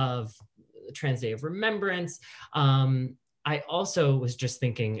terms of Trans Day of Remembrance, I also was just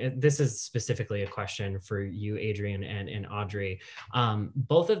thinking, this is specifically a question for you, Adrian and Audrey.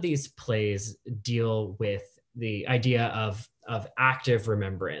 Both of these plays deal with the idea of active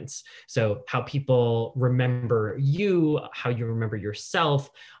remembrance. So how people remember you, how you remember yourself,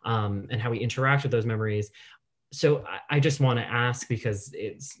 and how we interact with those memories. So I just want to ask, because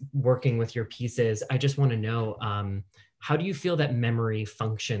it's working with your pieces, I just want to know, how do you feel that memory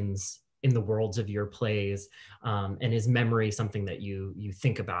functions in the worlds of your plays? And is memory something that you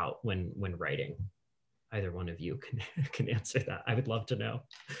think about when writing? Either one of you can answer that. I would love to know.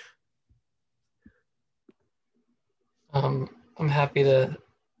 I'm happy to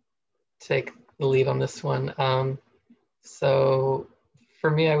take the lead on this one. So for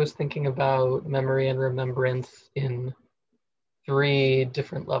me, I was thinking about memory and remembrance in 3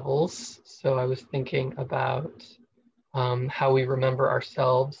 different levels. So I was thinking about how we remember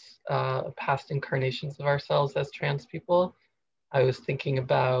ourselves, past incarnations of ourselves as trans people. I was thinking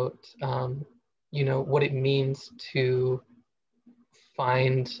about, what it means to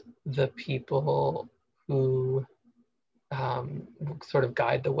find the people who sort of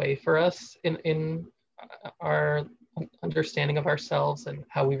guide the way for us in our understanding of ourselves and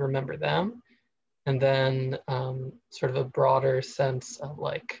how we remember them. And then sort of a broader sense of,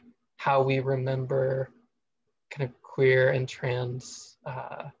 like, how we remember kind of queer and trans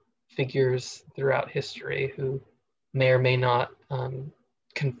figures throughout history who may or may not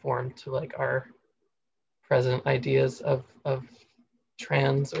conform to, like, our present ideas of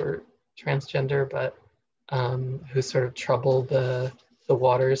trans or transgender, but who sort of trouble the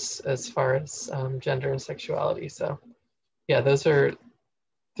waters as far as gender and sexuality. So yeah, those are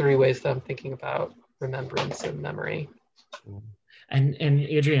 3 ways that I'm thinking about remembrance and memory. And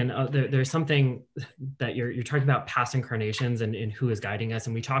Adrian, there's something that you're talking about, past incarnations and who is guiding us.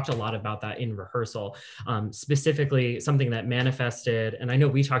 And we talked a lot about that in rehearsal, specifically something that manifested, and I know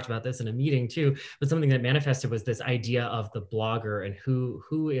we talked about this in a meeting too, but something that manifested was this idea of the blogger and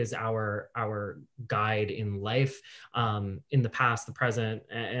who is our guide in life, in the past, the present,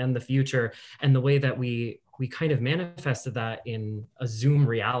 and the future, and the way that we we kind of manifested that in a Zoom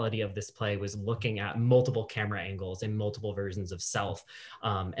reality of this play, was looking at multiple camera angles and multiple versions of self,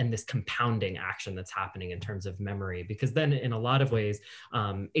 and this compounding action that's happening in terms of memory. Because then in a lot of ways,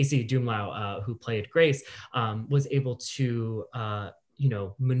 AC Doomlau, who played Grace, was able to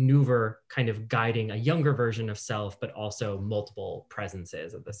maneuver, kind of guiding a younger version of self, but also multiple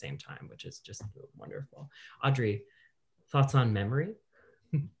presences at the same time, which is just wonderful. Audrey, thoughts on memory?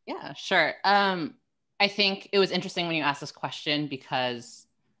 Yeah, sure. I think it was interesting when you asked this question, because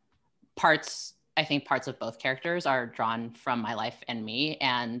I think parts of both characters are drawn from my life and me.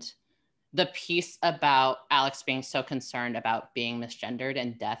 And the piece about Alex being so concerned about being misgendered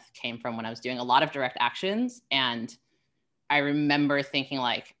and death came from when I was doing a lot of direct actions. And I remember thinking,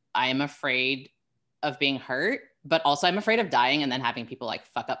 like, I am afraid of being hurt, but also I'm afraid of dying and then having people like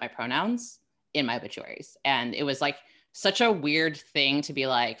fuck up my pronouns in my obituaries. And it was like such a weird thing to be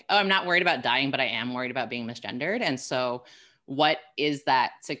like, oh, I'm not worried about dying, but I am worried about being misgendered. And so what is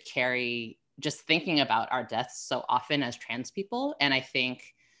that to carry, just thinking about our deaths so often as trans people? And I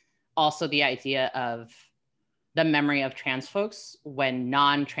think also the idea of the memory of trans folks, when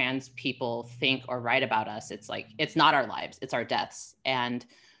non-trans people think or write about us, it's like, it's not our lives, it's our deaths. And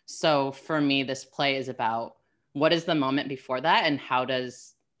so for me, this play is about what is the moment before that, and how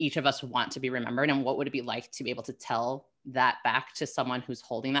does each of us want to be remembered, and what would it be like to be able to tell that back to someone who's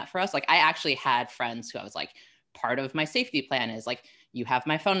holding that for us? Like, I actually had friends who I was like, part of my safety plan is like, you have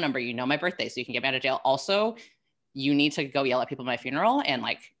my phone number, you know my birthday, so you can get me out of jail. Also, you need to go yell at people at my funeral and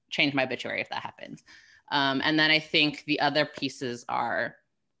like change my obituary if that happens. And then I think the other pieces are,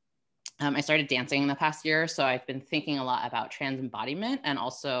 I started dancing in the past year, so I've been thinking a lot about trans embodiment and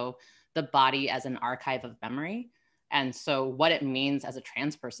also the body as an archive of memory. And so what it means as a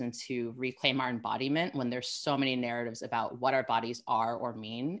trans person to reclaim our embodiment when there's so many narratives about what our bodies are or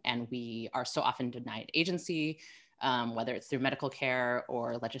mean, and we are so often denied agency, whether it's through medical care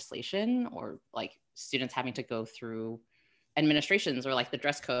or legislation, or like students having to go through administrations, or like the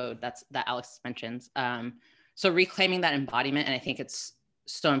dress code that Alex mentions. So reclaiming that embodiment, and I think it's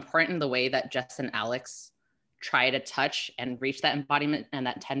so important the way that Jess and Alex try to touch and reach that embodiment and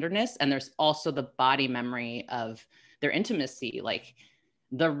that tenderness. And there's also the body memory of their intimacy, like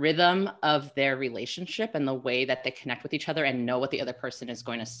the rhythm of their relationship and the way that they connect with each other and know what the other person is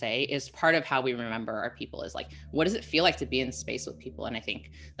going to say is part of how we remember our people. Is like, what does it feel like to be in space with people? And I think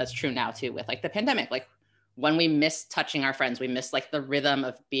that's true now too with like the pandemic. Like, when we miss touching our friends, we miss like the rhythm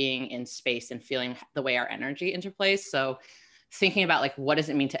of being in space and feeling the way our energy interplays. So thinking about like, what does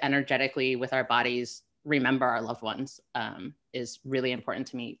it mean to energetically with our bodies remember our loved ones is really important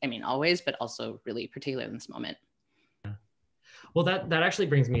to me. I mean, always, but also really particular in this moment. Well, that actually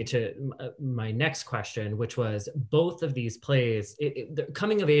brings me to my next question, which was both of these plays, the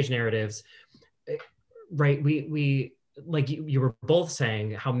coming of age narratives, right? We like you were both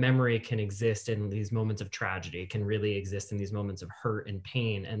saying how memory can exist in these moments of tragedy, can really exist in these moments of hurt and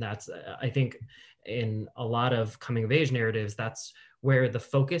pain. And that's, I think, in a lot of coming of age narratives, that's where the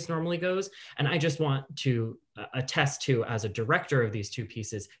focus normally goes. And I just want to attest to, as a director of these two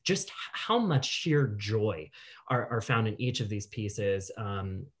pieces, just how much sheer joy are found in each of these pieces.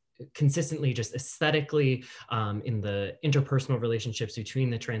 Consistently, just aesthetically, in the interpersonal relationships between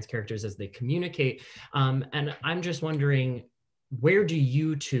the trans characters as they communicate. And I'm just wondering, where do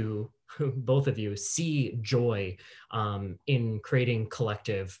you two, both of you, see joy in creating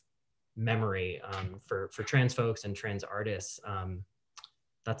collective memory for trans folks and trans artists?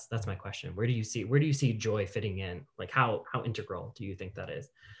 That's my question. Where do you see joy fitting in? Like, how integral do you think that is?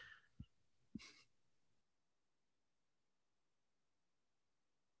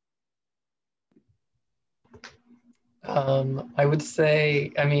 I would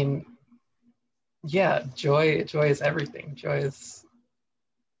say, I mean, yeah, joy is everything. Joy is,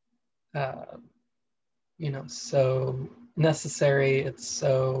 so necessary. It's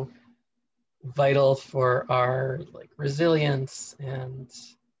so vital for our like resilience and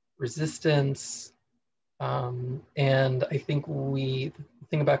resistance. And I think the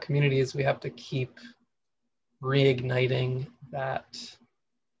thing about community is we have to keep reigniting that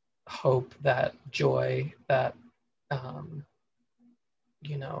hope, that joy, that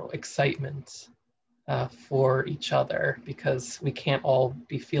excitement for each other, because we can't all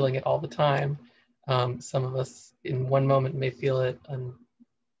be feeling it all the time. Some of us in one moment may feel it, and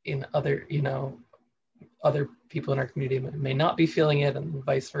in other people in our community may not be feeling it, and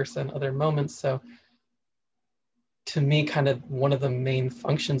vice versa in other moments. So to me, kind of one of the main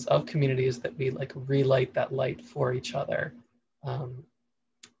functions of community is that we like relight that light for each other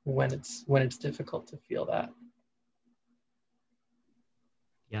when it's difficult to feel that.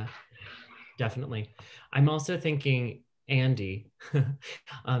 Yeah, definitely. I'm also thinking Andy,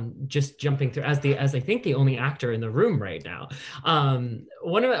 just jumping through as I think the only actor in the room right now.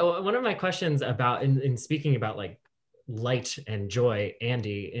 One of my questions about in speaking about like light and joy,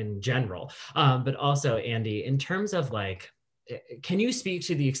 Andy in general, but also Andy in terms of like, can you speak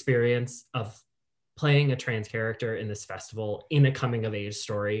to the experience of playing a trans character in this festival in a coming of age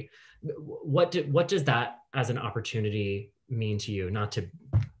story? What does that as an opportunity mean to you? Not to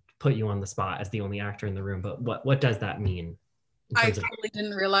put you on the spot as the only actor in the room, but what does that mean? I totally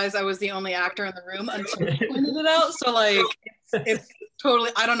didn't realize I was the only actor in the room until you pointed it out. So like, it's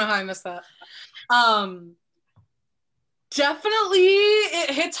totally, I don't know how I missed that. Definitely it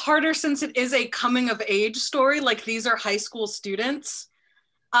hits harder since it is a coming of age story. Like these are high school students.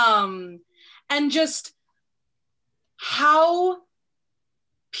 And just how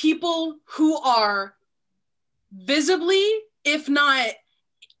people who are visibly, if not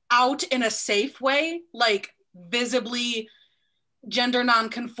out in a safe way, like visibly gender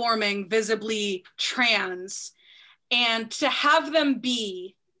non-conforming, visibly trans, and to have them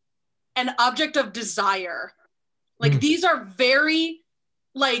be an object of desire. Like these are very,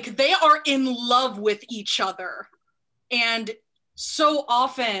 like they are in love with each other. And so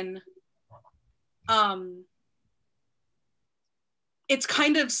often, it's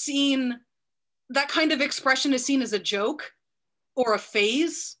kind of seen, that kind of expression is seen as a joke or a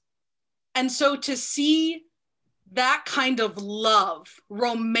phase. And so to see that kind of love,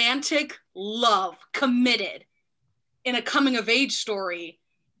 romantic love, committed in a coming of age story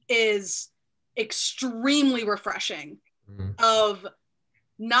is extremely refreshing. Of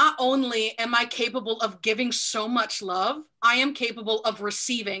not only am I capable of giving so much love, I am capable of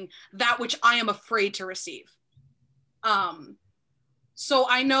receiving that which I am afraid to receive. So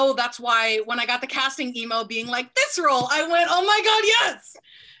I know that's why when I got the casting email being like, this role, I went, oh my God, yes.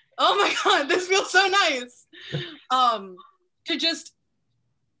 Oh my God, this feels so nice. To just,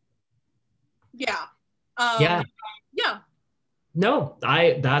 yeah. Yeah. Yeah. No,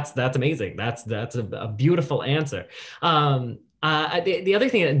 that's amazing. That's a beautiful answer. The other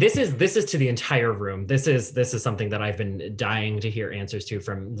thing, this is to the entire room. This is something that I've been dying to hear answers to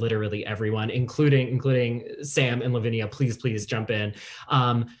from literally everyone, including Sam and Lavinia. Please jump in.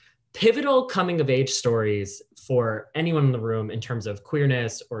 Pivotal coming of age stories for anyone in the room in terms of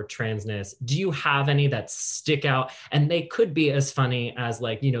queerness or transness. Do you have any that stick out? And they could be as funny as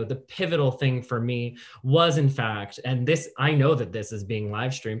like, you know, the pivotal thing for me was in fact, and this, I know that this is being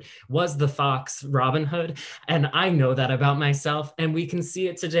live streamed, was the Fox Robin Hood. And I know that about myself, and we can see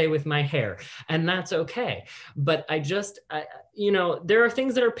it today with my hair, and that's okay. But you know, there are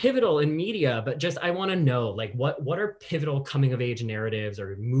things that are pivotal in media, but just, I want to know, like, what are pivotal coming of age narratives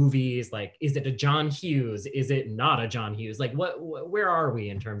or movies? Like, is it a John Hughes? Is it not a John Hughes? Like, where are we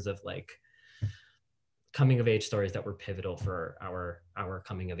in terms of like coming of age stories that were pivotal for our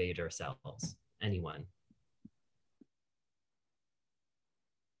coming of age ourselves? Anyone?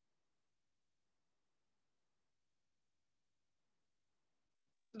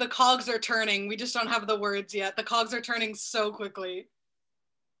 The cogs are turning. We just don't have the words yet. The cogs are turning so quickly.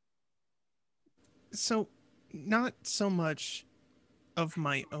 So, not so much of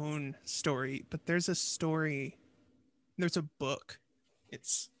my own story, but there's a book.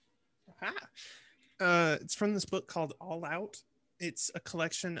 It's from this book called All Out. It's a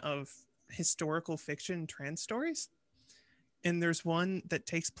collection of historical fiction trans stories. And there's one that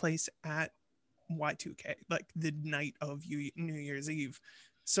takes place at Y2K, like the night of New Year's Eve.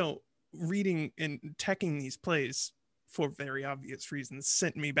 So reading and teching these plays, for very obvious reasons,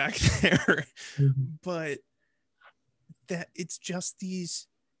 sent me back there. But that it's just these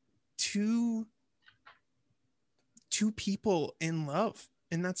two people in love,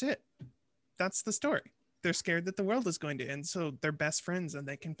 and that's it. That's the story. They're scared that the world is going to end, so they're best friends and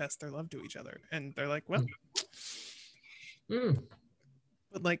they confess their love to each other, and they're like, well,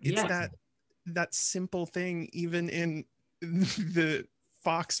 but like it's that simple thing, even in the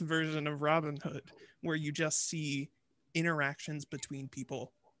Fox version of Robin Hood, where you just see interactions between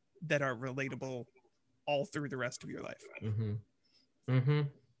people that are relatable all through the rest of your life.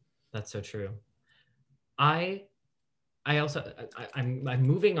 That's so true. I'm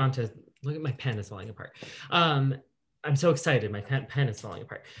moving on to, look at my pen is falling apart. I'm so excited, my pen is falling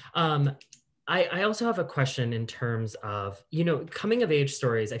apart. I also have a question in terms of, you know, coming of age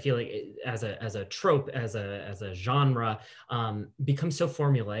stories. I feel like as a trope, as a genre, becomes so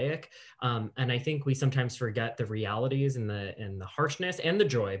formulaic, and I think we sometimes forget the realities and the harshness and the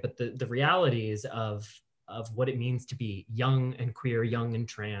joy, but the realities of what it means to be young and queer, young and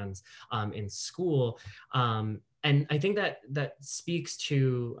trans, in school. And I think that speaks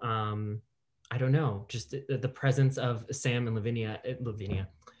to I don't know, just the presence of Sam and Lavina in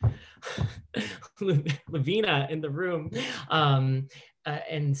the room,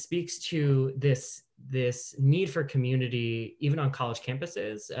 and speaks to this need for community, even on college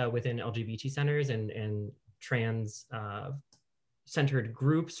campuses, within LGBT centers and trans centered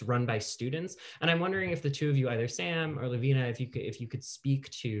groups run by students. And I'm wondering if the two of you, either Sam or Lavina, if you could speak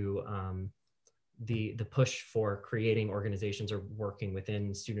to the push for creating organizations or working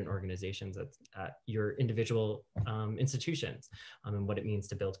within student organizations at your individual institutions, and what it means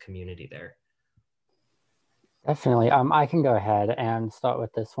to build community there. Definitely. I can go ahead and start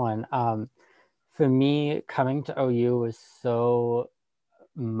with this one. For me, coming to OU was so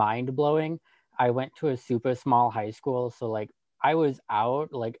mind-blowing. I went to a super small high school, so like I was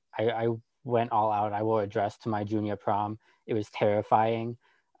out, like I went all out. I wore a dress to my junior prom. It was terrifying.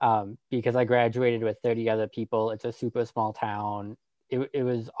 Because I graduated with 30 other people. It's a super small town. It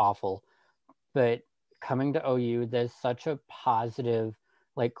was awful. But coming to OU, there's such a positive,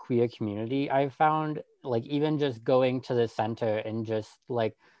 like, queer community I've found. Like, even just going to the center and just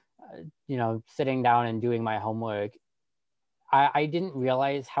like, sitting down and doing my homework, I didn't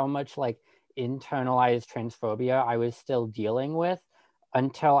realize how much like internalized transphobia I was still dealing with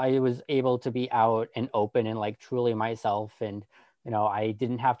until I was able to be out and open and like truly myself. And I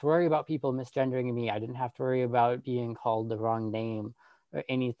didn't have to worry about people misgendering me. I didn't have to worry about being called the wrong name or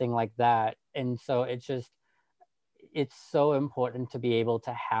anything like that. And so it's so important to be able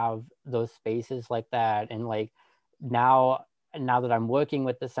to have those spaces like that. And like now that I'm working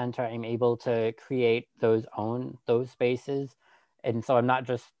with the center, I'm able to create those spaces. And so I'm not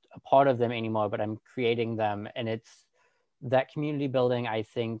just a part of them anymore, but I'm creating them. And it's that community building, I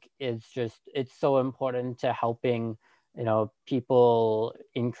think, it's so important to helping people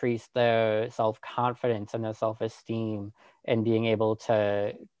increase their self-confidence and their self-esteem, and being able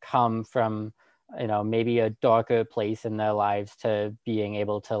to come from maybe a darker place in their lives to being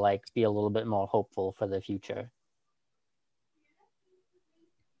able to like be a little bit more hopeful for the future.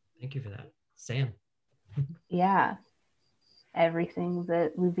 Thank you for that. Sam. Yeah, everything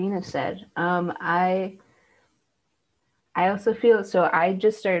that Lavina said. I also feel, so I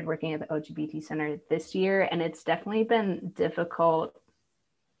just started working at the LGBT Center this year, and it's definitely been difficult,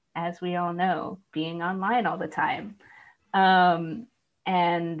 as we all know, being online all the time.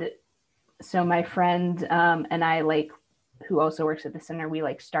 And so my friend and I, like, who also works at the center, we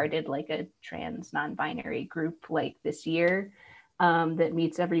like started like a trans non-binary group like this year that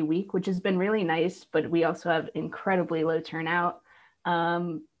meets every week, which has been really nice, but we also have incredibly low turnout.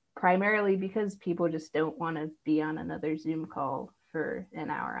 Primarily because people just don't want to be on another Zoom call for an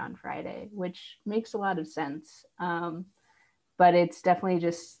hour on Friday, which makes a lot of sense. But it's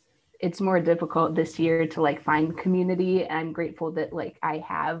definitely it's more difficult this year to like find community. I'm grateful that like I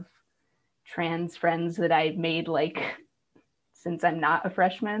have trans friends that I've made like since I'm not a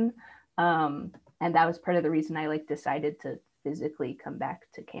freshman. And that was part of the reason I like decided to physically come back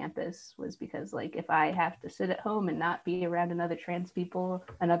to campus, was because like if I have to sit at home and not be around another trans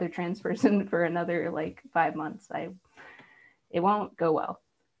person for another like 5 months, it won't go well.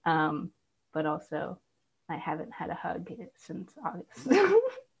 But also I haven't had a hug since August.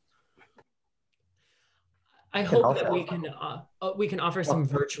 I hope that we can offer some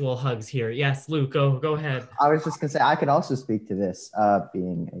virtual hugs here. Yes, Luke, go ahead. I was just gonna say, I could also speak to this,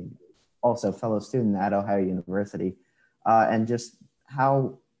 being also fellow student at Ohio University. And just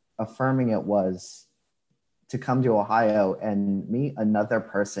how affirming it was to come to Ohio and meet another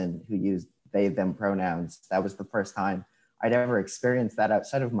person who used they, them pronouns. That was the first time I'd ever experienced that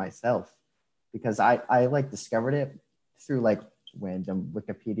outside of myself, because I like discovered it through like random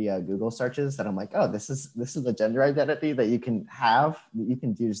Wikipedia, Google searches, that I'm like, oh, this is the gender identity that you can have, that you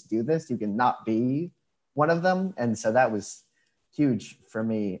can just do this, you can not be one of them. And so that was huge for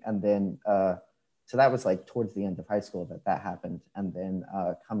me. And then, so that was like towards the end of high school that happened. And then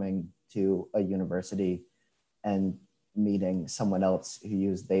coming to a university and meeting someone else who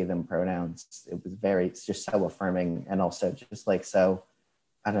used they, them pronouns, it's just so affirming, and also just like, so,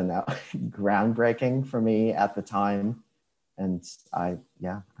 I don't know, groundbreaking for me at the time. And it's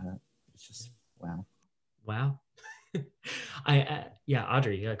just, wow. Wow.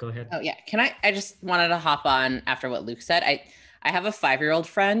 Audrey, go ahead. Oh yeah, I just wanted to hop on after what Luke said. I have a 5-year-old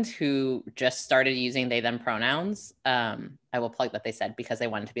friend who just started using they, them pronouns. I will plug that they said because they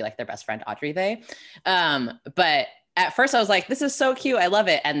wanted to be like their best friend, Audrey, they. But at first I was like, this is so cute, I love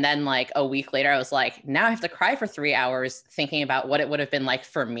it. And then like a week later, I was like, now I have to cry for 3 hours thinking about what it would have been like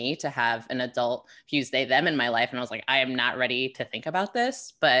for me to have an adult use they, them in my life. And I was like, I am not ready to think about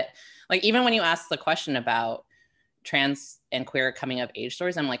this. But like, even when you ask the question about trans and queer coming of age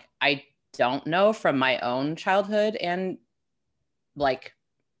stories, I'm like, I don't know from my own childhood and like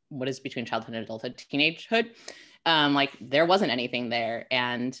what is between childhood and adulthood, teenagehood, like there wasn't anything there.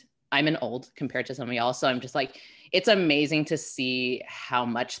 And I'm an old compared to some of y'all. So I'm just like, it's amazing to see how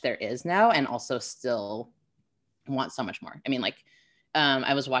much there is now and also still want so much more. I mean, like,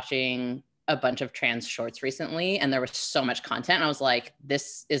 I was watching a bunch of trans shorts recently and there was so much content. And I was like,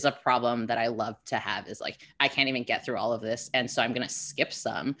 this is a problem that I love to have, is like, I can't even get through all of this. And so I'm going to skip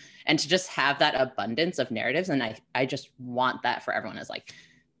some, and to just have that abundance of narratives. And I just want that for everyone, is like,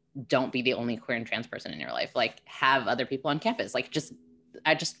 don't be the only queer and trans person in your life. Like, have other people on campus. Like,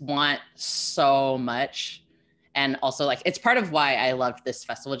 I just want so much. And also, like, it's part of why I loved this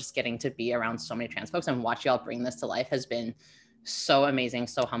festival, just getting to be around so many trans folks and watch y'all bring this to life has been so amazing,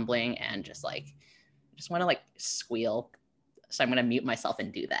 so humbling, and just like, I just want to like squeal. So I'm going to mute myself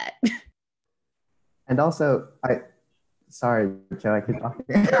and do that. And also, sorry, Joe, I keep talking.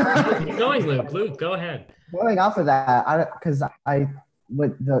 Keep going, Luke. Luke, go ahead. Going off of that,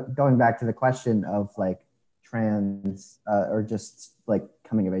 going back to the question of like trans or just like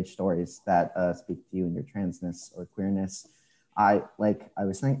coming of age stories that speak to you and your transness or queerness. I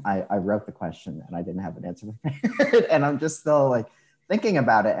wrote the question and I didn't have an answer prepared, and I'm just still like thinking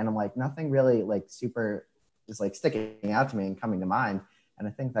about it, and I'm like, nothing really like super is like sticking out to me and coming to mind. And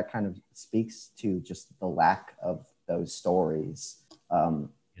I think that kind of speaks to just the lack of those stories.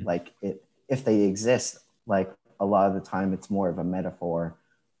 Like if they exist, like a lot of the time it's more of a metaphor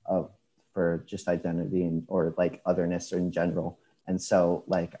for just identity and or like otherness in general. And so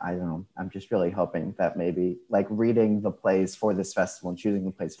like, I don't know, I'm just really hoping that maybe like reading the plays for this festival and choosing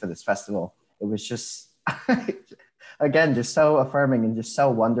the plays for this festival, it was just, again, just so affirming and just so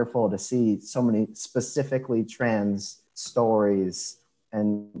wonderful to see so many specifically trans stories,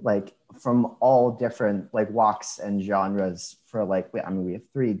 and like from all different like walks and genres for like, I mean, we have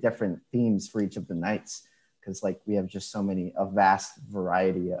 3 different themes for each of the nights, because like we have just so many, a vast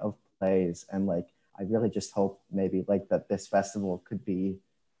variety of plays. And like, I really just hope maybe like that this festival could be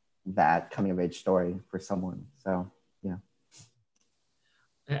that coming of age story for someone. So yeah.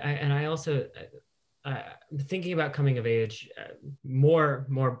 And I also, thinking about coming of age more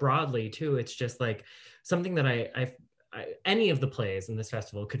broadly too, it's just like something that I any of the plays in this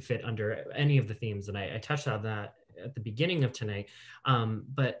festival could fit under any of the themes. And I touched on that at the beginning of tonight,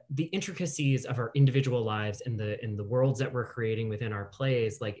 but the intricacies of our individual lives in the worlds that we're creating within our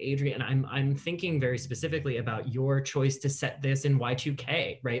plays, like Adrian, I'm thinking very specifically about your choice to set this in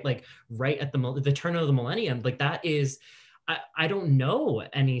Y2K, right? Like right at the turn of the millennium. Like that is, I don't know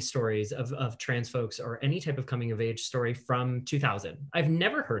any stories of trans folks or any type of coming of age story from 2000. I've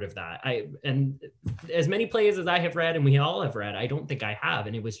never heard of that. And as many plays as I have read, and we all have read, I don't think I have.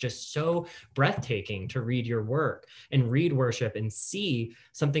 And it was just so breathtaking to read your work and read Worship and see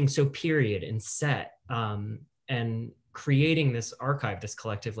something so period and set, and creating this archive, this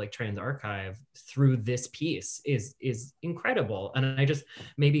collective like trans archive through this piece is incredible. And I just,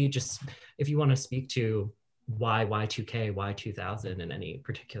 maybe just if you want to speak to why Y2K, why 2000, and any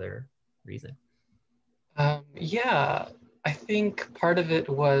particular reason? Yeah, I think part of it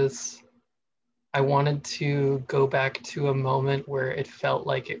was I wanted to go back to a moment where it felt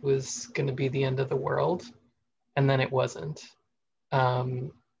like it was going to be the end of the world, and then it wasn't.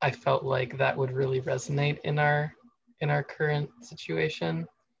 I felt like that would really resonate in our current situation.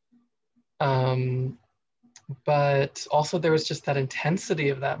 But also there was just that intensity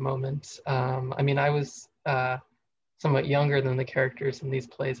of that moment. I mean, I was somewhat younger than the characters in these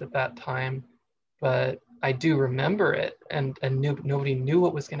plays at that time, but I do remember it, and nobody knew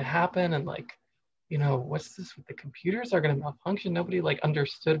what was going to happen, and like, you know, what's this? The computers are going to malfunction. Nobody like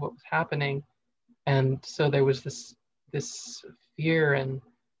understood what was happening, and so there was this fear and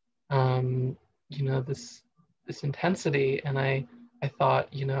you know, this intensity, and I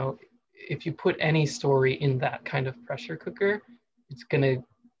thought, you know, if you put any story in that kind of pressure cooker, it's going to,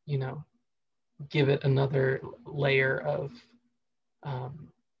 you know, give it another layer of,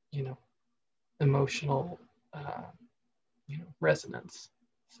 you know, emotional, you know, resonance.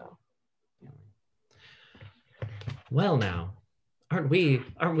 So, yeah. Well, now, aren't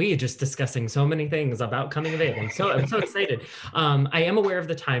we just discussing so many things about coming of age? I'm so excited. I am aware of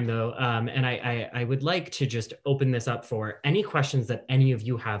the time though, and I would like to just open this up for any questions that any of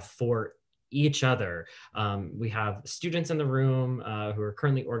you have for each other. We have students in the room who are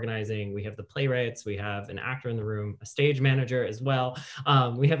currently organizing. We have the playwrights. We have an actor in the room, a stage manager as well.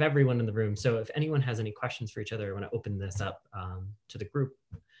 We have everyone in the room. So if anyone has any questions for each other, I want to open this up to the group.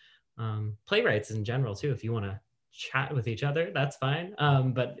 Playwrights in general too, if you want to chat with each other, that's fine.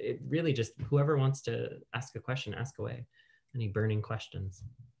 But it really just, whoever wants to ask a question, ask away. Any burning questions?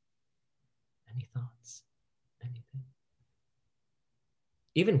 Any thoughts? Anything?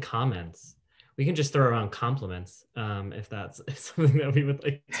 Even comments. We can just throw around compliments if that's something that we would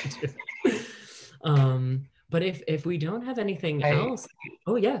like to do. But if we don't have anything else,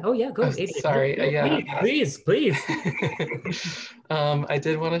 oh yeah, go. I'm sorry, yeah. Please. I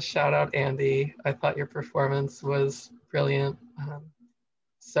did want to shout out Andy. I thought your performance was brilliant,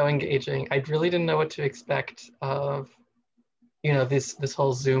 so engaging. I really didn't know what to expect of, this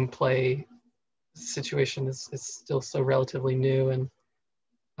whole Zoom play situation is still so relatively new, and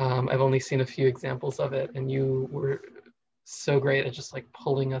I've only seen a few examples of it, and you were so great at just like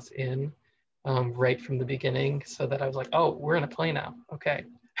pulling us in right from the beginning, so that I was like, oh, we're in a play now. Okay,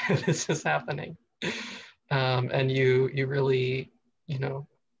 this is happening. And you really,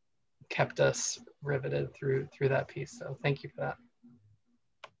 kept us riveted through that piece. So thank you for that.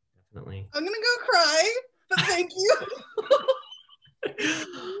 Definitely. I'm gonna go cry, but thank you.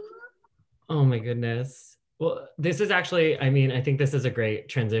 Oh my goodness. Well, this is actually, I think this is a great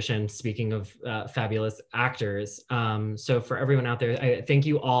transition, speaking of fabulous actors. So for everyone out there, I thank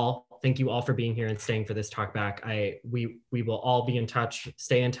you all for being here and staying for this talk back. We will all be in touch,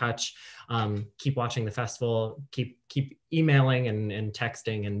 stay in touch, keep watching the festival, keep emailing and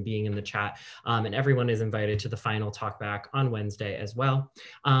texting and being in the chat. And everyone is invited to the final talk back on Wednesday as well.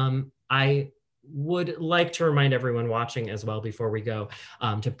 I would like to remind everyone watching as well before we go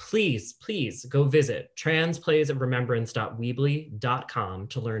to please go visit transplaysofremembrance.weebly.com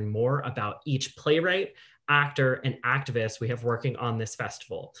to learn more about each playwright, actor, and activist we have working on this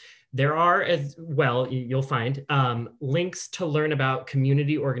festival. There are, as well, you'll find links to learn about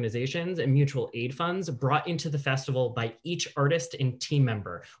community organizations and mutual aid funds brought into the festival by each artist and team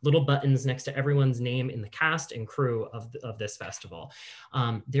member, little buttons next to everyone's name in the cast and crew of this festival.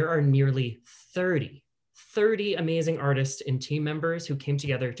 There are nearly 30 amazing artists and team members who came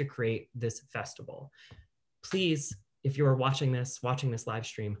together to create this festival. Please, if you're watching this live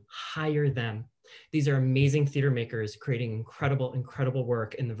stream, hire them. These are amazing theater makers creating incredible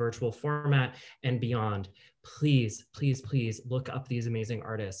work in the virtual format and beyond. Please look up these amazing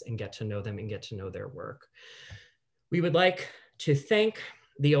artists and get to know them and get to know their work. We would like to thank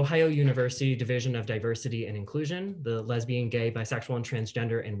the Ohio University Division of Diversity and Inclusion, the Lesbian, Gay, Bisexual, and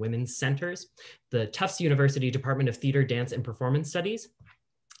Transgender and Women's Centers, the Tufts University Department of Theater, Dance, and Performance Studies,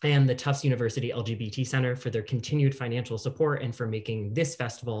 and the Tufts University LGBT Center for their continued financial support and for making this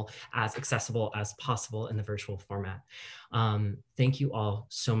festival as accessible as possible in the virtual format. Thank you all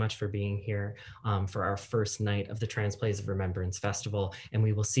so much for being here for our first night of the Trans Plays of Remembrance Festival, and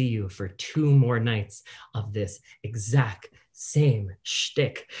we will see you for 2 more nights of this exact same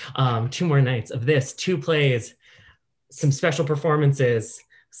shtick. 2 more nights of this, 2 plays, some special performances,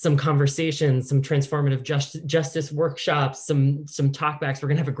 some conversations, some transformative justice workshops, some talkbacks. We're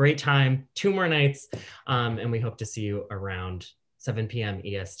gonna have a great time. 2 more nights, and we hope to see you around 7 p.m.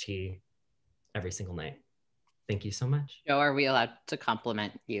 EST every single night. Thank you so much. Joe, are we allowed to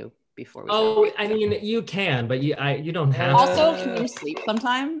compliment you before we go? I mean, you can, but you don't have also to. Can you sleep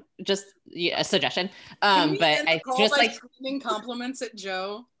sometime? Just a suggestion. But I just like screaming compliments at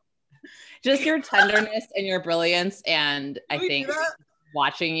Joe. Just your tenderness and your brilliance, and I think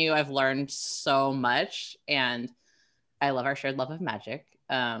watching you, I've learned so much, and I love our shared love of magic.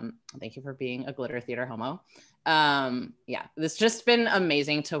 Thank you for being a glitter theater homo. Yeah, it's just been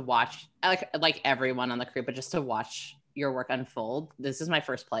amazing to watch, like everyone on the crew, but just to watch your work unfold. This is my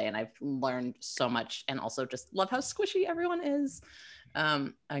first play, and I've learned so much, and also just love how squishy everyone is.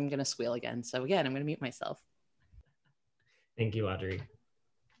 I'm gonna squeal again, so again, I'm gonna mute myself. Thank you, Audrey.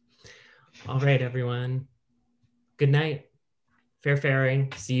 All right, everyone. Good night. Fair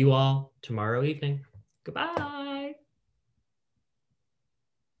faring. See you all tomorrow evening. Goodbye.